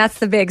 I mean, that's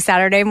the big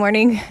Saturday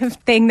morning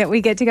thing that we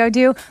get to go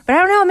do. But I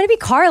don't know. I'm going to be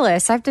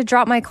carless. I have to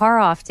drop my car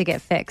off to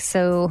get fixed.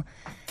 So,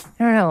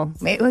 I don't know.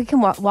 Maybe we can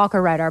walk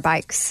or ride our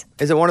bikes.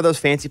 Is it one of those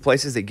fancy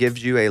places that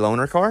gives you a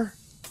loaner car?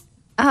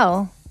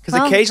 Oh. Because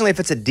occasionally if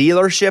it's a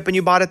dealership and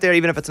you bought it there,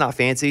 even if it's not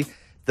fancy,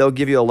 they'll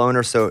give you a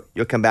loaner so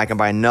you'll come back and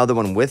buy another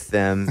one with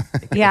them.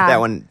 Yeah. That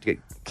one.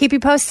 Keep you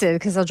posted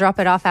because they'll drop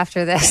it off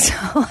after this. So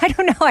I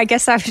don't know. I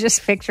guess I was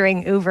just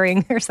picturing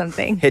Ubering or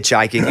something.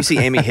 Hitchhiking. You see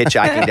Amy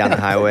hitchhiking down the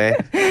highway.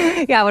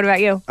 Yeah, what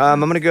about you? I'm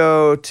going to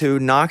go to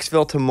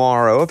Knoxville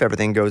tomorrow if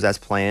everything goes as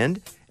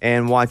planned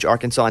and watch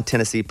Arkansas and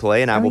Tennessee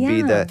play, and I will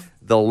be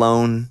the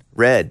lone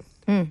red.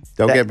 Don't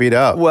get beat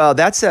up. Well,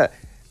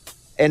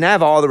 and I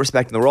have all the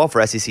respect in the world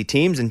for SEC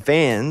teams and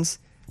fans.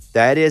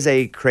 That is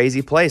a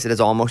crazy place. It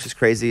is almost as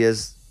crazy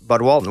as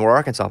Bud Walton, where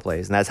Arkansas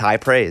plays, and that's high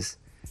praise.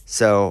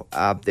 So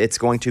it's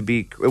going to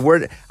be.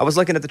 I was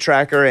looking at the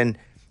tracker, and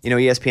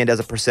ESPN does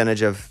a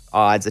percentage of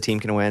odds a team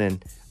can win,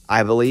 and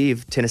I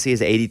believe Tennessee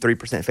is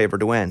 83%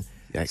 favored to win.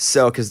 Yikes.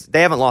 So because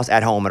they haven't lost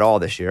at home at all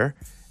this year,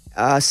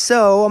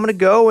 so I'm going to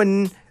go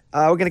and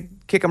we're going to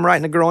kick them right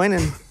in the groin,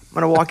 and I'm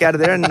going to walk out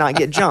of there and not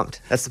get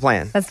jumped. That's the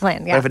plan. That's the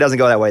plan. Yeah. But if it doesn't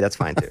go that way, that's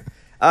fine too.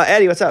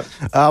 Eddie, what's up?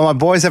 My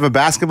boys have a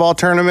basketball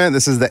tournament.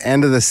 This is the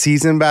end of the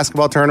season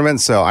basketball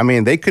tournament. So, I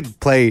mean, they could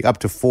play up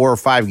to 4 or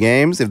 5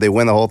 games if they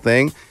win the whole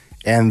thing.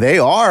 And they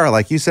are,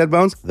 like you said,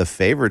 Bones, the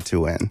favorite to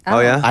win.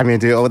 Oh, yeah? I mean,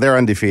 they're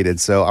undefeated.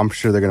 So I'm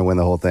sure they're going to win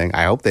the whole thing.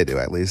 I hope they do,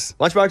 at least.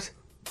 Lunchbox?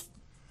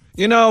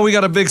 We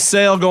got a big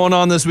sale going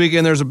on this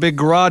weekend. There's a big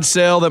garage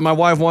sale that my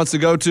wife wants to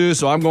go to,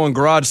 so I'm going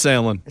garage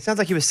sailing. It sounds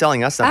like he was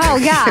selling us something. Oh,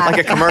 yeah. Like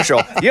a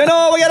commercial. We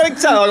got a big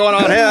sale going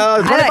on here.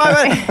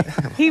 25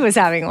 minutes. He was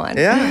having one.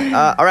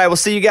 Yeah. All right. We'll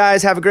see you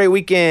guys. Have a great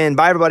weekend.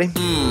 Bye, everybody.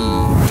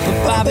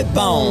 Bobby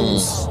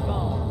Bones.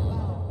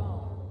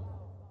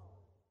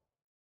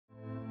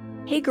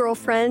 Hey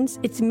girlfriends,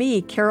 it's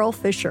me, Carol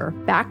Fisher,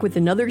 back with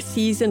another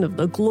season of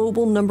the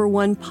global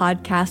 #1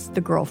 podcast,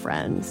 The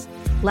Girlfriends.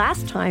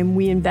 Last time,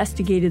 we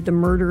investigated the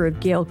murder of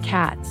Gail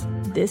Katz.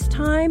 This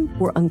time,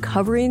 we're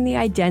uncovering the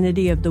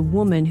identity of the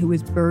woman who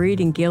was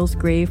buried in Gail's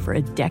grave for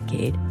a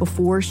decade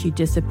before she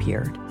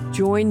disappeared.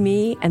 Join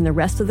me and the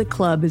rest of the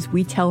club as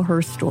we tell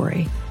her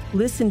story.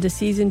 Listen to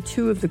Season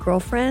 2 of The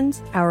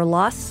Girlfriends, Our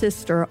Lost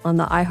Sister on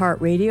the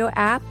iHeartRadio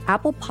app,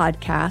 Apple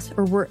Podcasts,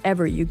 or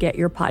wherever you get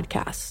your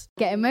podcasts.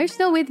 Get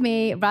emotional with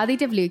me, Radhi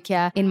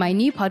Devlukia, in my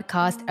new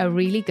podcast, A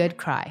Really Good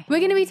Cry. We're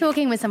going to be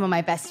talking with some of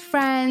my best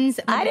friends.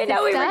 I didn't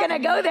know we were going to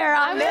go there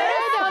on this.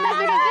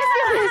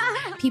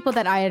 People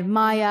that I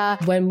admire.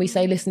 When we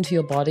say listen to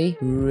your body,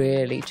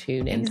 really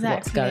tune into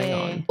what's going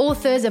on.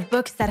 Authors of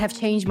books that have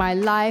changed my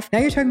life. Now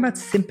you're talking about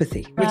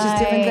sympathy, which is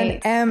different than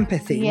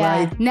empathy,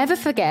 right? Never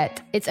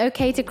forget, it's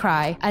okay to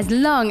cry as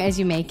long as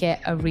you make it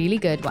a really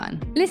good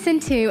one. Listen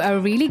to A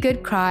Really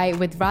Good Cry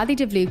with Radhi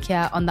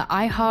Devlukia on the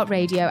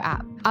iHeartRadio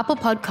app, Apple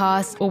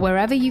Podcasts, or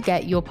wherever you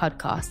get your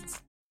podcasts.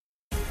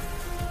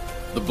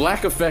 The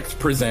Black Effect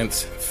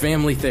presents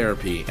Family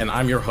Therapy, and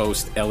I'm your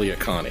host, Elliot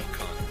Connie.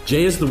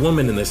 Jay is the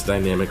woman in this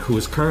dynamic who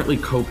is currently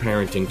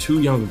co-parenting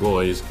 2 young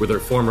boys with her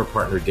former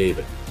partner,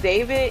 David.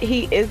 David,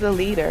 he is a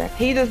leader.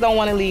 He just don't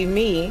want to leave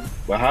me.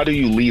 But how do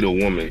you lead a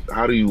woman?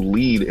 How do you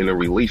lead in a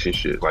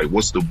relationship? Like,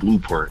 what's the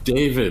blueprint?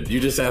 David, you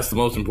just asked the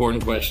most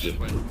important question.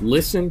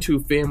 Listen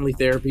to Family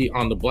Therapy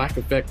on the Black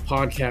Effect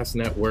Podcast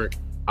Network,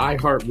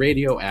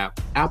 iHeartRadio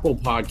app, Apple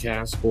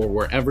Podcasts, or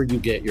wherever you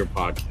get your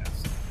podcasts.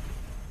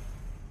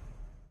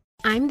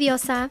 I'm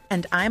Diosa.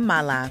 And I'm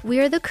Mala. We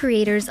are the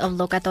creators of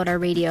Locatora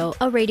Radio,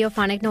 a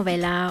radiophonic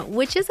novela,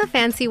 which is a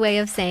fancy way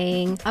of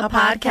saying a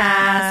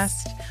podcast.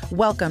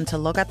 Welcome to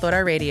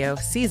Locatora Radio,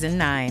 Season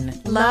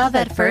 9. Love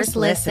at first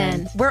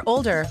listen. We're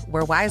older,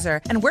 we're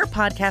wiser, and we're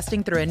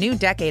podcasting through a new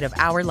decade of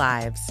our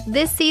lives.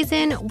 This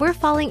season, we're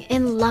falling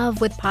in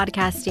love with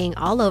podcasting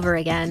all over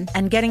again.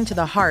 And getting to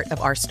the heart of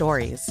our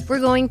stories.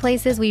 We're going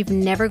places we've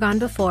never gone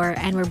before,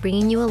 and we're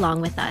bringing you along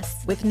with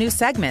us. With new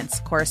segments,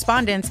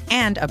 correspondence,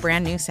 and a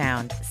brand new sound.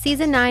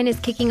 Season 9 is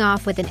kicking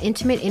off with an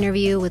intimate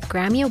interview with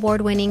Grammy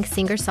Award-winning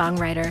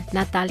singer-songwriter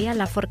Natalia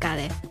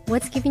Lafourcade.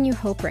 What's giving you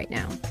hope right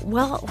now?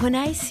 Well, when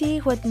I see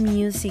what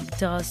music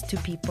does to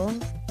people,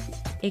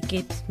 it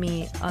gives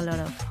me a lot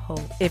of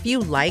hope. If you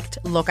liked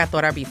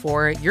Locatora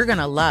before, you're going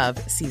to love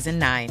Season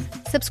 9.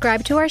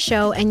 Subscribe to our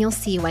show and you'll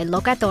see why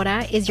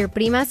Locatora is your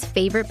prima's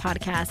favorite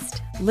podcast.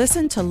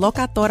 Listen to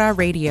Locatora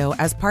Radio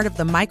as part of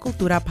the My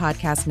Cultura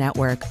Podcast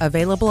Network,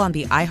 available on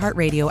the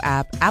iHeartRadio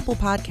app, Apple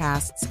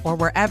Podcasts, or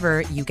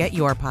wherever you get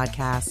your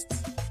podcasts.